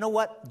 You know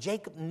what?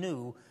 Jacob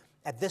knew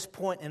at this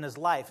point in his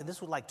life, and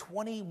this was like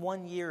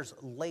 21 years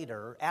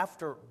later,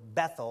 after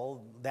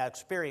Bethel, that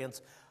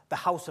experience, the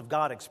house of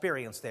God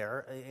experience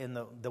there in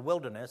the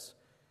wilderness.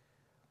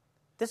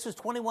 This was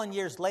 21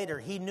 years later.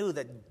 He knew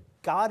that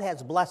God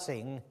has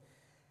blessing,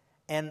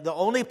 and the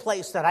only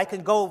place that I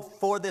can go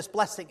for this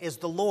blessing is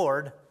the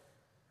Lord.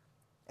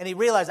 And he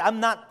realized, I'm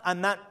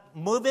not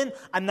moving.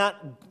 I'm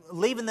not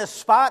leaving this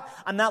spot.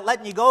 I'm not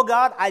letting you go,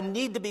 God. I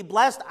need to be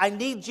blessed. I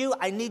need you.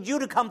 I need you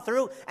to come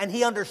through. And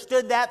he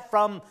understood that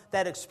from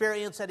that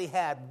experience that he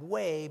had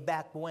way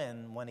back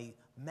when he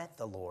met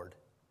the Lord.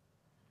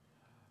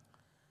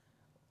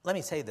 Let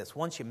me say this.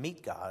 Once you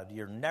meet God,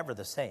 you're never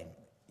the same.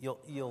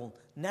 You'll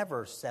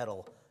never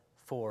settle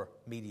for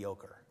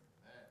mediocre.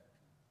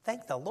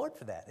 Thank the Lord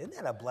for that. Isn't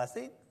that a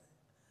blessing?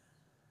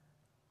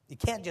 You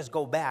can't just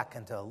go back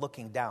into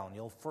looking down.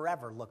 You'll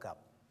forever look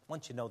up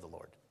once you know the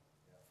Lord.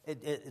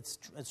 It's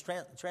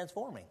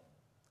transforming.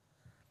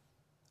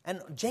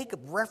 And Jacob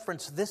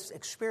referenced this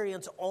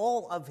experience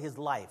all of his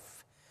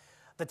life.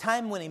 The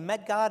time when he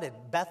met God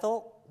at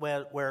Bethel,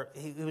 where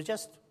he was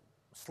just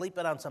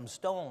sleeping on some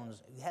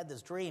stones. He had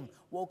this dream,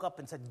 woke up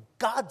and said,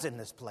 God's in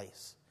this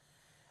place.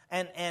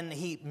 And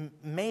he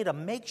made a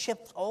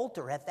makeshift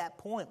altar at that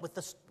point with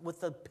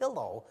the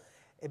pillow.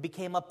 It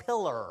became a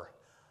pillar,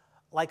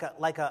 like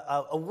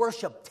a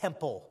worship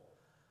temple.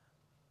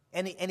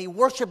 And he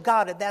worshiped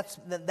God at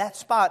that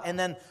spot. And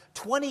then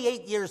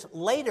 28 years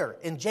later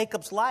in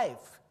Jacob's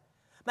life,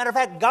 matter of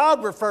fact,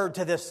 God referred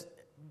to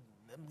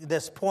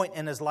this point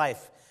in his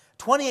life.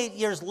 28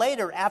 years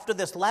later, after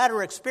this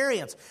latter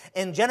experience,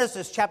 in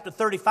Genesis chapter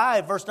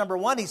 35, verse number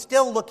 1, he's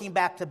still looking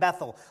back to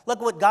Bethel.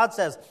 Look what God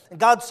says. And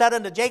God said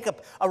unto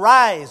Jacob,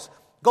 arise,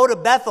 go to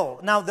Bethel.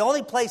 Now, the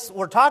only place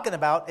we're talking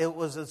about, it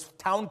was this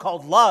town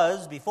called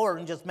Luz before,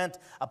 and just meant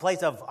a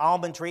place of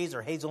almond trees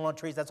or hazelnut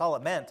trees. That's all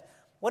it meant.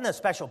 Wasn't a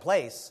special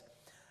place.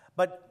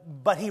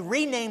 But he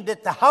renamed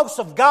it the house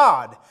of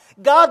God.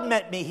 God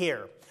met me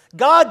here.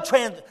 God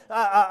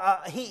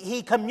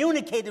he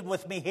communicated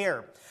with me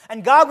here.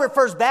 And God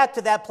refers back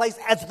to that place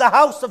as the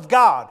house of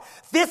God.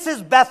 This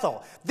is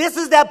Bethel. This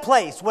is that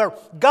place where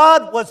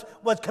God was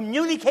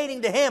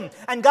communicating to him.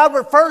 And God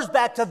refers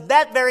back to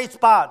that very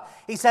spot.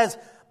 He says,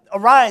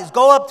 arise,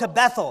 go up to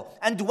Bethel,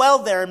 and dwell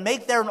there, and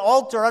make there an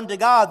altar unto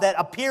God that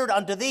appeared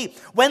unto thee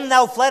when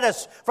thou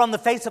fleddest from the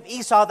face of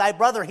Esau thy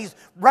brother. He's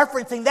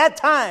referencing that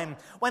time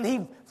when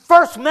he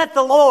first met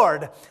the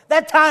Lord,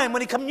 that time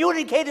when he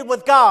communicated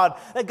with God,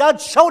 that God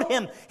showed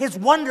him his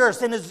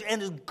wonders and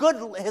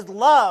his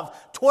love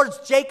towards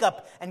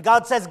Jacob. And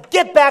God says,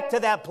 get back to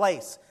that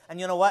place. And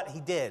you know what? He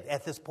did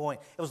at this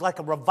point. It was like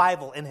a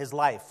revival in his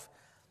life.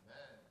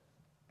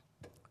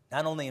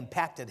 Not only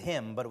impacted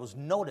him, but it was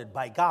noted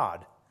by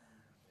God.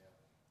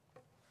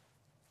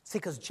 See,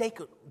 because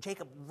Jacob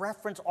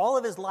referenced all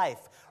of his life,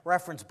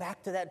 referenced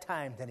back to that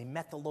time that he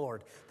met the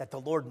Lord, that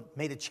the Lord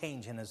made a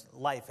change in his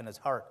life and his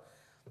heart.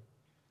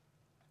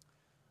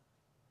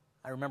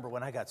 I remember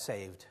when I got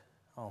saved,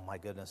 oh my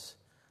goodness,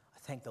 I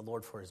thank the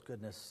Lord for his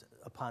goodness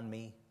upon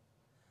me.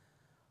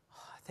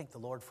 I thank the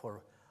Lord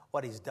for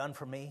what he's done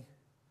for me.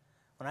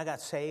 When I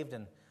got saved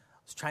and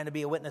was trying to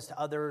be a witness to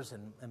others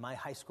in my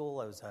high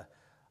school, I was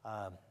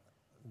a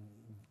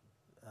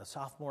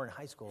sophomore in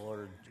high school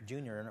or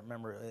junior, and I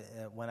remember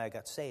when I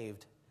got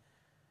saved.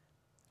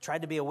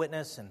 Tried to be a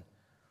witness and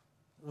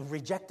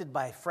rejected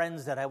by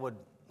friends that I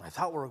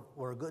thought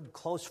were good,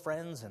 close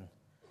friends, and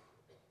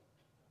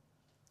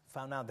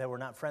found out they were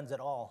not friends at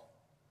all.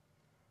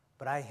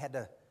 But I had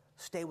to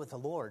stay with the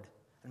Lord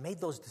and made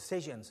those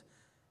decisions.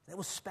 And it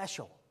was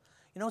special.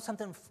 You know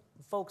something,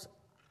 folks?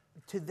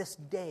 To this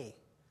day,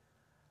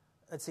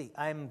 let's see,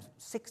 I'm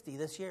 60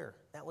 this year.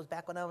 That was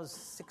back when I was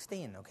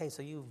 16. Okay,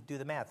 so you do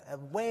the math.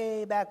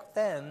 Way back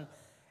then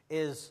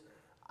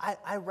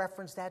I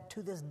reference that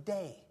to this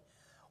day.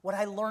 What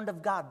I learned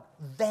of God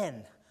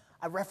then,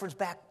 I reference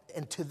back,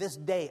 and to this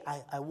day,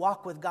 I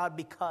walk with God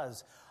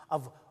because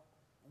of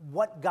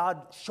what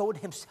God showed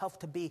himself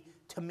to be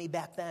to me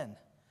back then.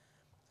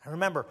 I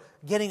remember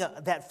getting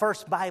that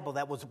first Bible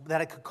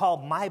that I could call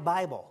my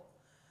Bible.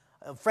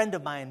 A friend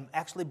of mine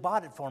actually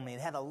bought it for me.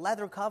 It had a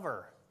leather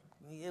cover.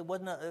 It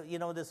wasn't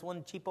this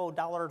one cheapo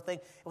dollar thing.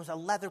 It was a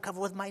leather cover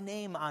with my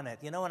name on it,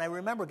 And I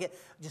remember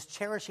just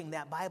cherishing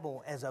that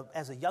Bible as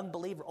a young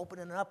believer,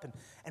 opening it up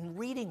and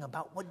reading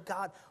about what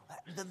God,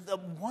 the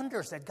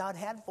wonders that God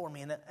had for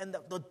me, and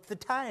the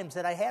times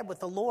that I had with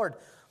the Lord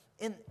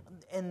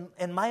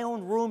in my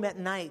own room at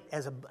night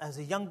as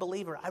a young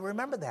believer. I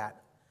remember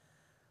that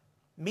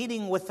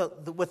meeting with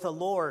the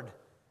Lord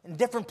in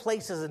different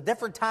places and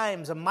different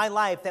times of my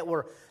life that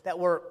were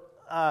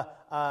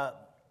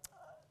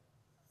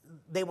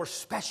they were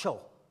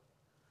special.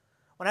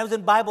 When I was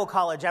in Bible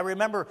college, I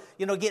remember,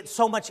 get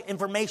so much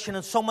information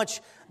and so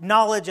much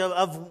knowledge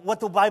of what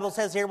the Bible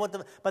says here.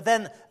 But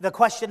then the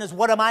question is,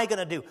 what am I going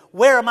to do?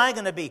 Where am I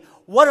going to be?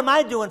 What am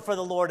I doing for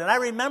the Lord? And I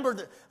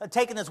remember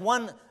taking this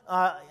one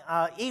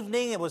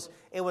evening.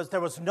 There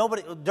was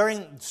nobody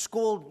during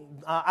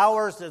school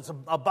hours. It's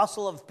a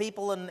bustle of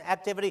people and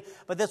activity.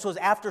 But this was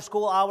after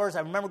school hours.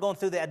 I remember going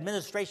through the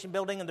administration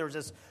building, and there was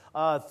this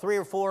 3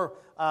 or 4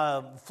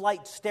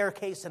 flight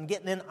staircase, and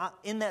getting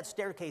in that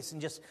staircase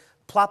and just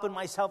plopping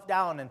myself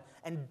down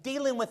and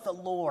dealing with the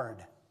Lord,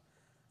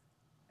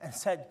 and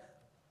said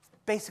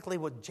basically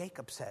what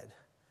Jacob said.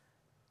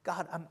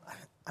 God,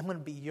 I'm going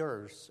to be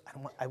yours.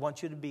 I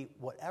want you to be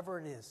whatever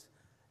it is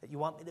that you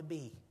want me to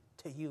be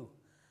to you.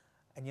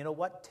 And you know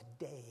what?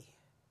 Today,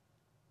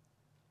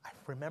 I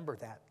remember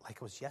that like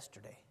it was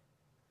yesterday.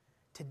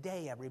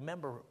 Today, I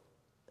remember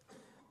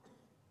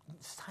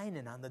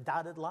signing on the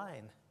dotted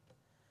line.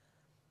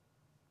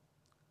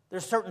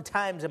 There's certain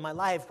times in my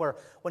life where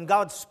when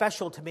God's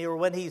special to me, or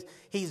when He's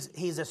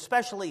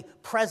especially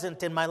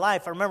present in my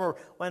life. I remember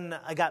when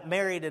I got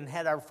married and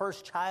had our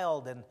first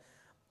child, and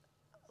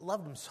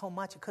loved him so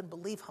much. I couldn't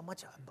believe how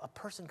much a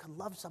person could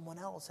love someone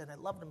else, and I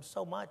loved him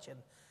so much.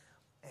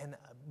 And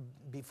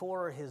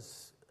before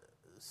his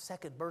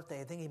second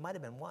birthday, I think he might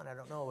have been 1, I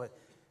don't know, but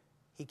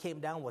he came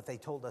down with, they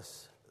told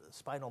us,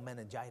 spinal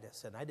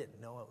meningitis, and I didn't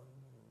know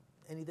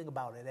anything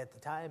about it at the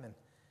time. And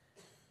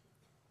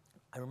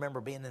I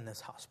remember being in this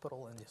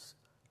hospital and just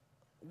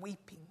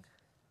weeping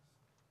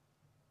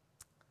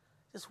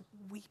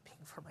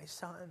for my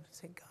son,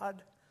 saying,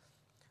 God,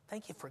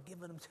 thank you for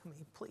giving him to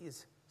me.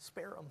 Please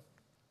spare him.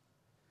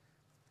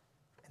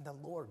 And the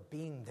Lord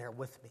being there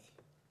with me.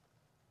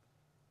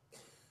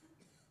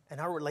 And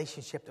our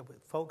relationship,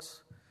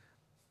 folks,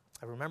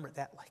 I remember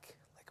that like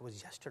it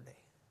was yesterday.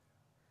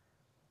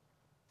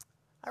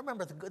 I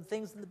remember the good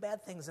things and the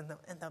bad things and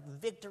the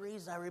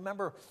victories. I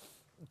remember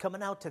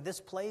coming out to this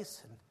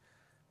place and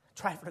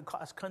driving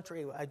across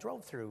country. I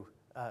drove through,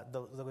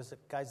 there was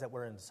guys that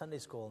were in Sunday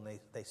school, and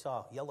they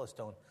saw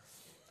Yellowstone.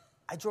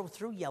 I drove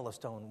through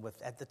Yellowstone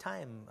with, at the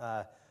time,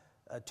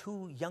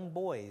 2 young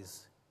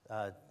boys.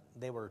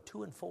 They were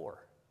 2 and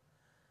 4.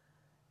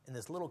 In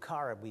this little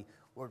car,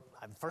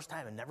 first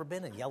time, I'd never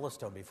been in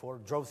Yellowstone before.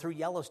 Drove through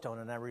Yellowstone,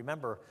 and I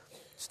remember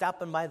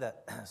stopping by the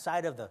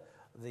side of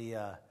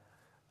the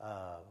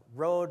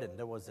road, and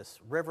there was this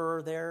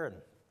river there,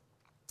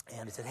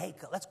 and I said, hey,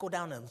 let's go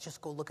down and let's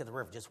just go look at the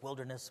river, just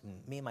wilderness.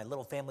 And me and my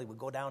little family would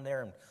go down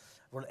there,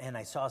 and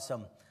I saw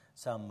some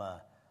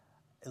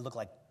it looked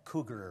like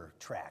cougar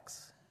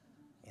tracks,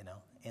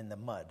 in the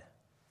mud.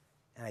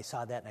 And I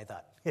saw that, and I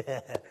thought,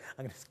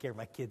 I'm going to scare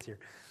my kids here.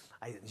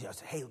 I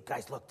said, hey,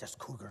 guys, look, there's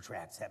cougar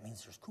tracks. That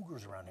means there's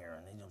cougars around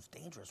here, and it's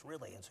dangerous,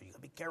 really. And so you got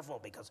to be careful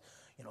because,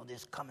 they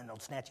just come and they'll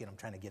snatch you. And I'm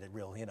trying to get it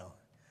real,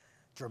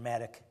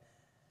 dramatic.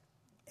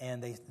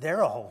 And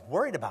they're all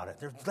worried about it.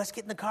 Let's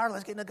get in the car.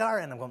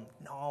 And I'm going,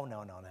 no.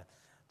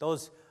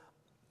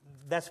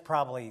 That's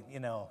probably,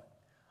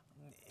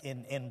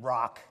 in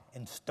rock,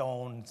 in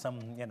stone,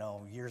 some,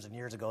 years and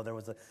years ago, there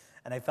was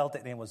and I felt it,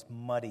 and it was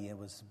muddy. It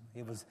was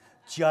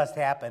just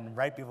happened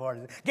right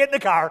before. Get in the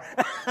car.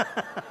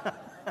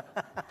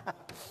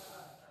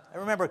 I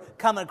remember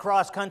coming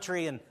across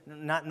country and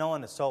not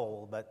knowing a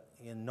soul, but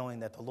knowing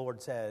that the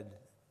Lord said,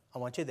 I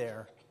want you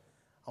there.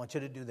 I want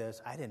you to do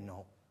this. I didn't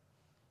know.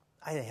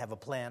 I didn't have a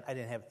plan.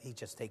 He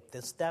just take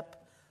this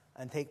step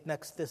and take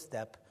next this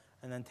step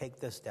and then take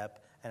this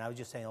step. And I was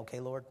just saying, okay,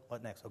 Lord,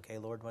 what next? Okay,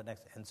 Lord, what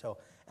next? And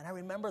I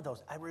remember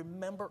those. I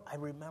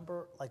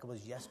remember like it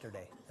was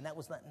yesterday. And that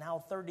was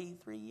now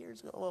 33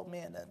 years ago. Oh,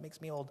 man, that makes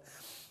me old.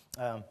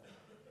 Like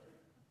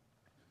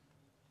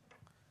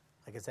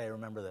I say, I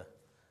remember the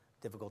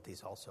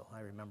difficulties also.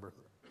 I remember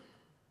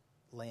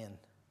laying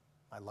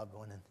my loved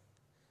one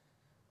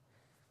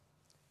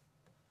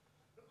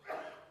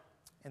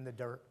in the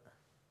dirt.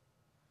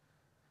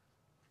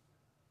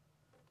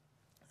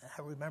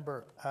 I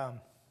remember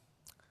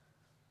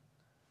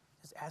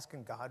just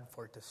asking God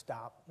for it to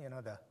stop,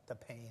 the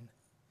pain.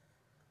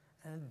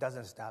 And it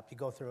doesn't stop. You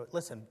go through it.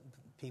 Listen,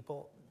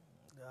 people,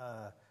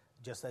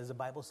 just as the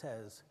Bible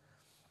says,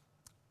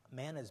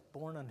 man is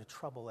born unto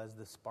trouble as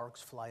the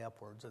sparks fly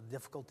upwards. The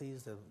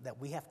difficulties that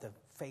we have to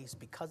face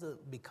because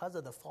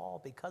of the fall,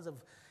 because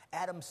of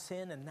Adam's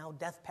sin, and now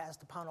death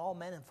passed upon all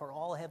men, and for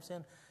all have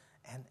sinned.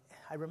 And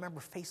I remember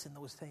facing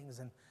those things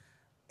and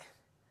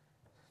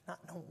not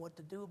knowing what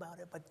to do about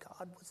it, but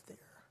God was there.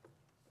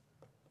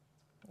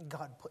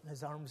 God putting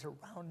his arms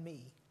around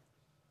me.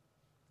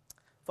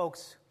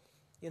 Folks,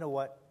 you know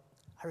what?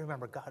 I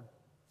remember God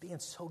being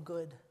so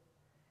good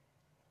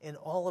in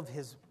all of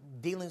his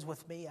dealings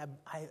with me.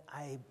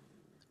 I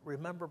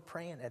remember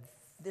praying at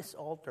this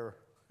altar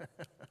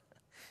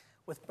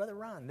with Brother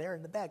Ron there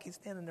in the back. He's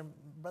standing there,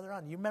 Brother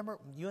Ron. You remember,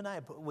 you and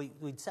I,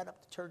 we'd set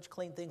up the church,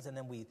 clean things, and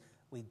then we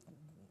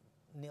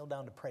kneel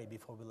down to pray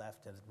before we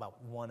left at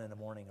about 1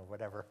 a.m. or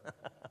whatever.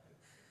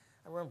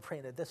 I remember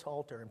praying at this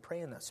altar and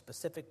praying a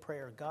specific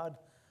prayer. God,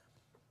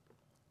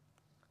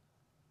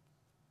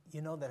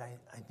 you know that I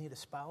need a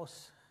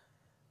spouse.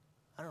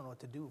 I don't know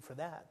what to do for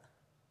that.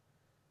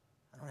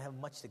 I don't have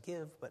much to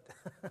give, but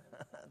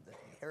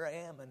here I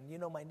am, and you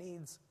know my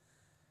needs.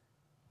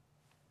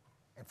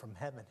 And from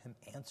heaven, him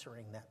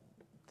answering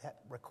that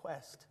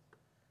request.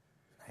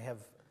 I have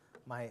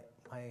my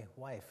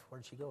wife.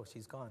 Where'd she go?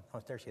 She's gone.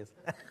 Oh, there she is.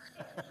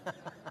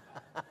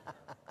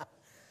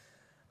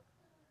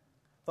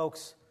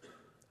 Folks,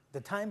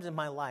 the times in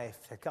my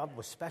life that God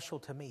was special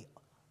to me,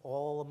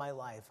 all of my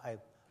life, I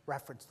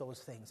reference those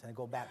things. And I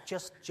go back,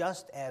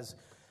 just as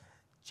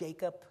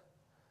Jacob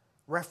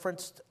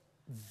referenced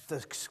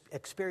the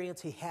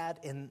experience he had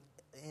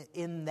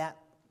in that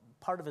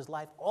part of his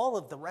life, all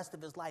of the rest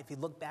of his life, he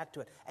looked back to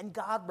it. And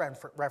God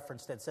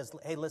referenced it, says,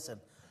 hey, listen,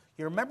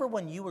 you remember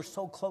when you were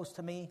so close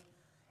to me?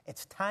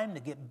 It's time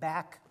to get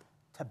back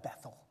to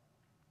Bethel.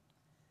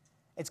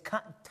 It's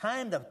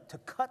time to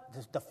cut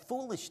the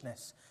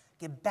foolishness,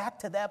 get back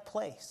to that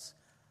place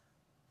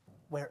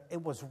where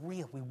it was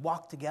real. We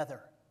walked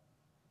together.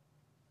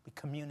 We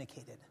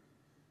communicated.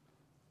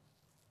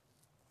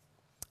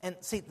 And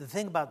see, the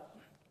thing about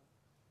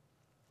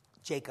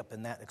Jacob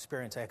in that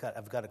experience,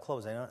 I've got to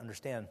close. I don't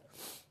understand.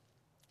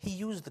 He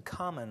used the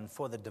common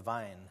for the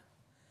divine.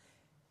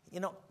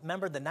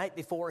 Remember the night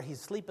before,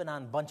 he's sleeping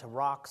on a bunch of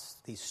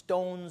rocks, these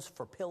stones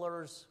for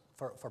pillars,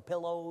 for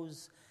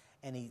pillows,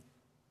 and he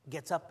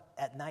gets up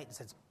at night and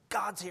says,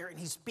 God's here, and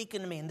he's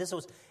speaking to me. And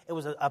it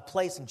was a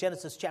place in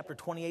Genesis chapter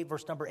 28,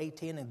 verse number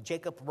 18, and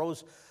Jacob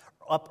rose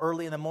up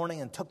early in the morning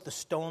and took the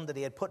stone that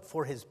he had put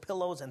for his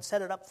pillows and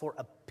set it up for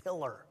a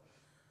pillar,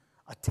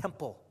 a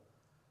temple,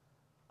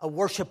 a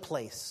worship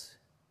place,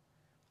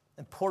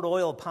 and poured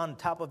oil upon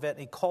top of it, and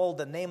he called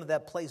the name of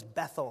that place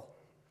Bethel.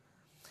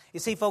 You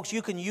see, folks,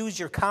 you can use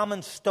your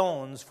common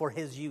stones for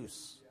his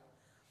use.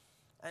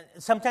 And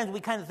sometimes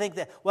we kind of think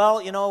that,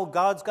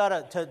 God's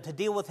got to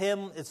deal with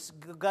him. It's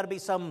got to be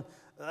some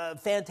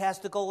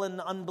fantastical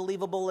and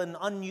unbelievable and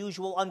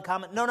unusual,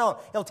 uncommon. No,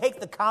 he'll take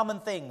the common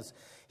things.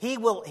 He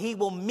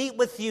will meet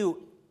with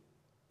you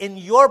in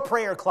your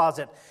prayer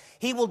closet.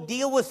 He will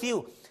deal with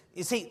you.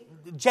 You see,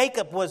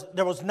 there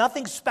was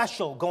nothing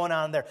special going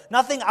on there,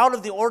 nothing out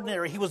of the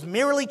ordinary. He was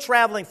merely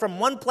traveling from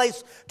one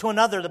place to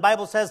another. The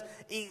Bible says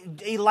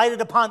he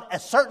lighted upon a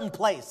certain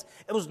place.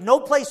 It was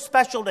no place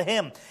special to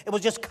him. It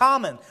was just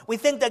common. We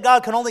think that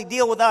God can only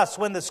deal with us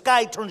when the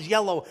sky turns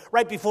yellow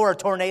right before a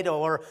tornado,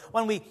 or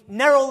when we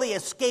narrowly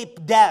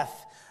escape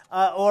death,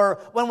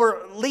 or when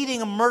we're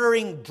leading a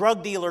murdering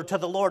drug dealer to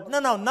the Lord.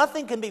 No,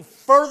 nothing can be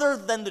further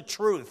than the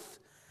truth.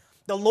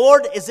 The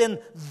Lord is in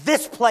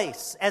this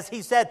place, as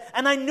he said,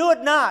 and I knew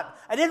it not.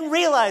 I didn't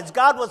realize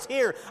God was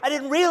here. I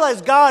didn't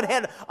realize God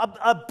had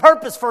a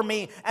purpose for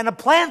me and a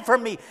plan for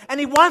me, and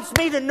he wants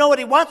me to know it.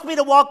 He wants me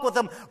to walk with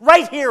him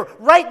right here,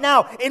 right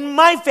now, in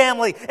my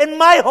family, in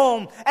my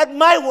home, at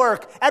my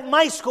work, at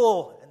my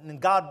school,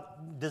 and God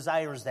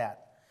desires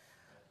that.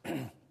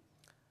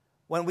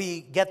 When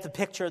we get the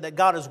picture that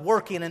God is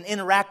working and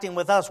interacting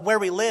with us where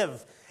we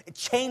live, it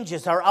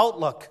changes our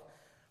outlook.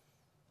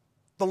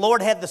 The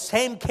Lord had the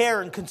same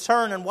care and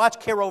concern and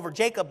watch care over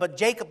Jacob, but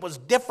Jacob was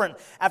different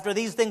after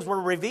these things were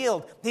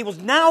revealed. He was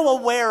now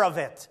aware of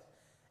it,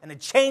 and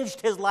it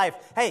changed his life.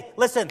 Hey,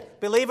 listen,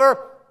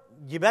 believer,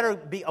 you better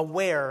be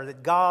aware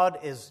that God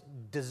is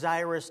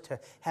desirous to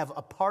have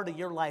a part of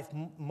your life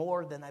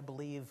more than I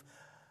believe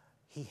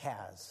he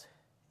has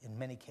in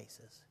many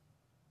cases.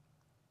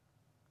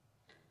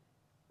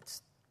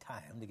 It's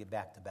time to get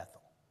back to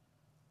Bethel.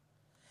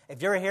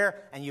 If you're here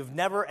and you've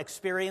never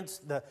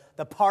experienced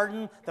the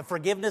pardon, the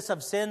forgiveness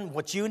of sin,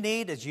 what you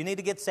need is you need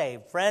to get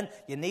saved. Friend,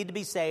 you need to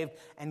be saved.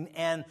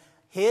 And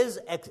His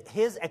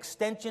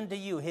extension to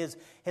you, his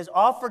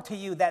offer to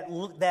you, that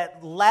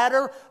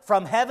ladder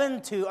from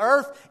heaven to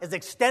earth is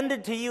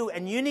extended to you,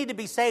 and you need to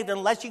be saved.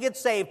 Unless you get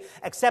saved,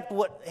 accept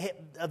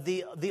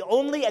the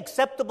only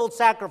acceptable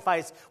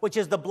sacrifice, which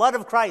is the blood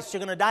of Christ. You're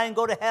going to die and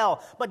go to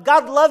hell. But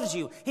God loves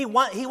you. He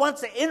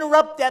wants to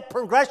interrupt that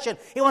progression.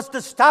 He wants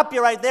to stop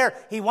you right there.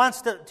 He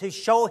wants to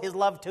show his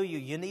love to you.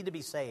 You need to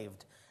be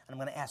saved. And I'm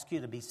going to ask you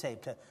to be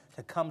saved,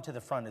 to come to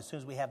the front as soon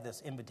as we have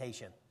this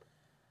invitation.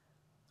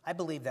 I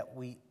believe that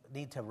we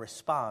need to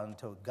respond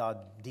to God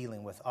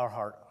dealing with our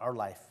heart, our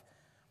life.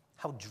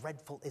 How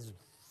dreadful is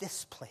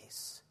this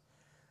place?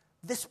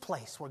 This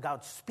place where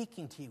God's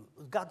speaking to you,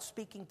 God's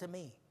speaking to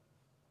me.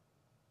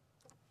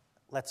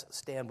 Let's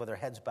stand with our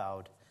heads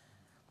bowed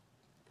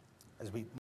as we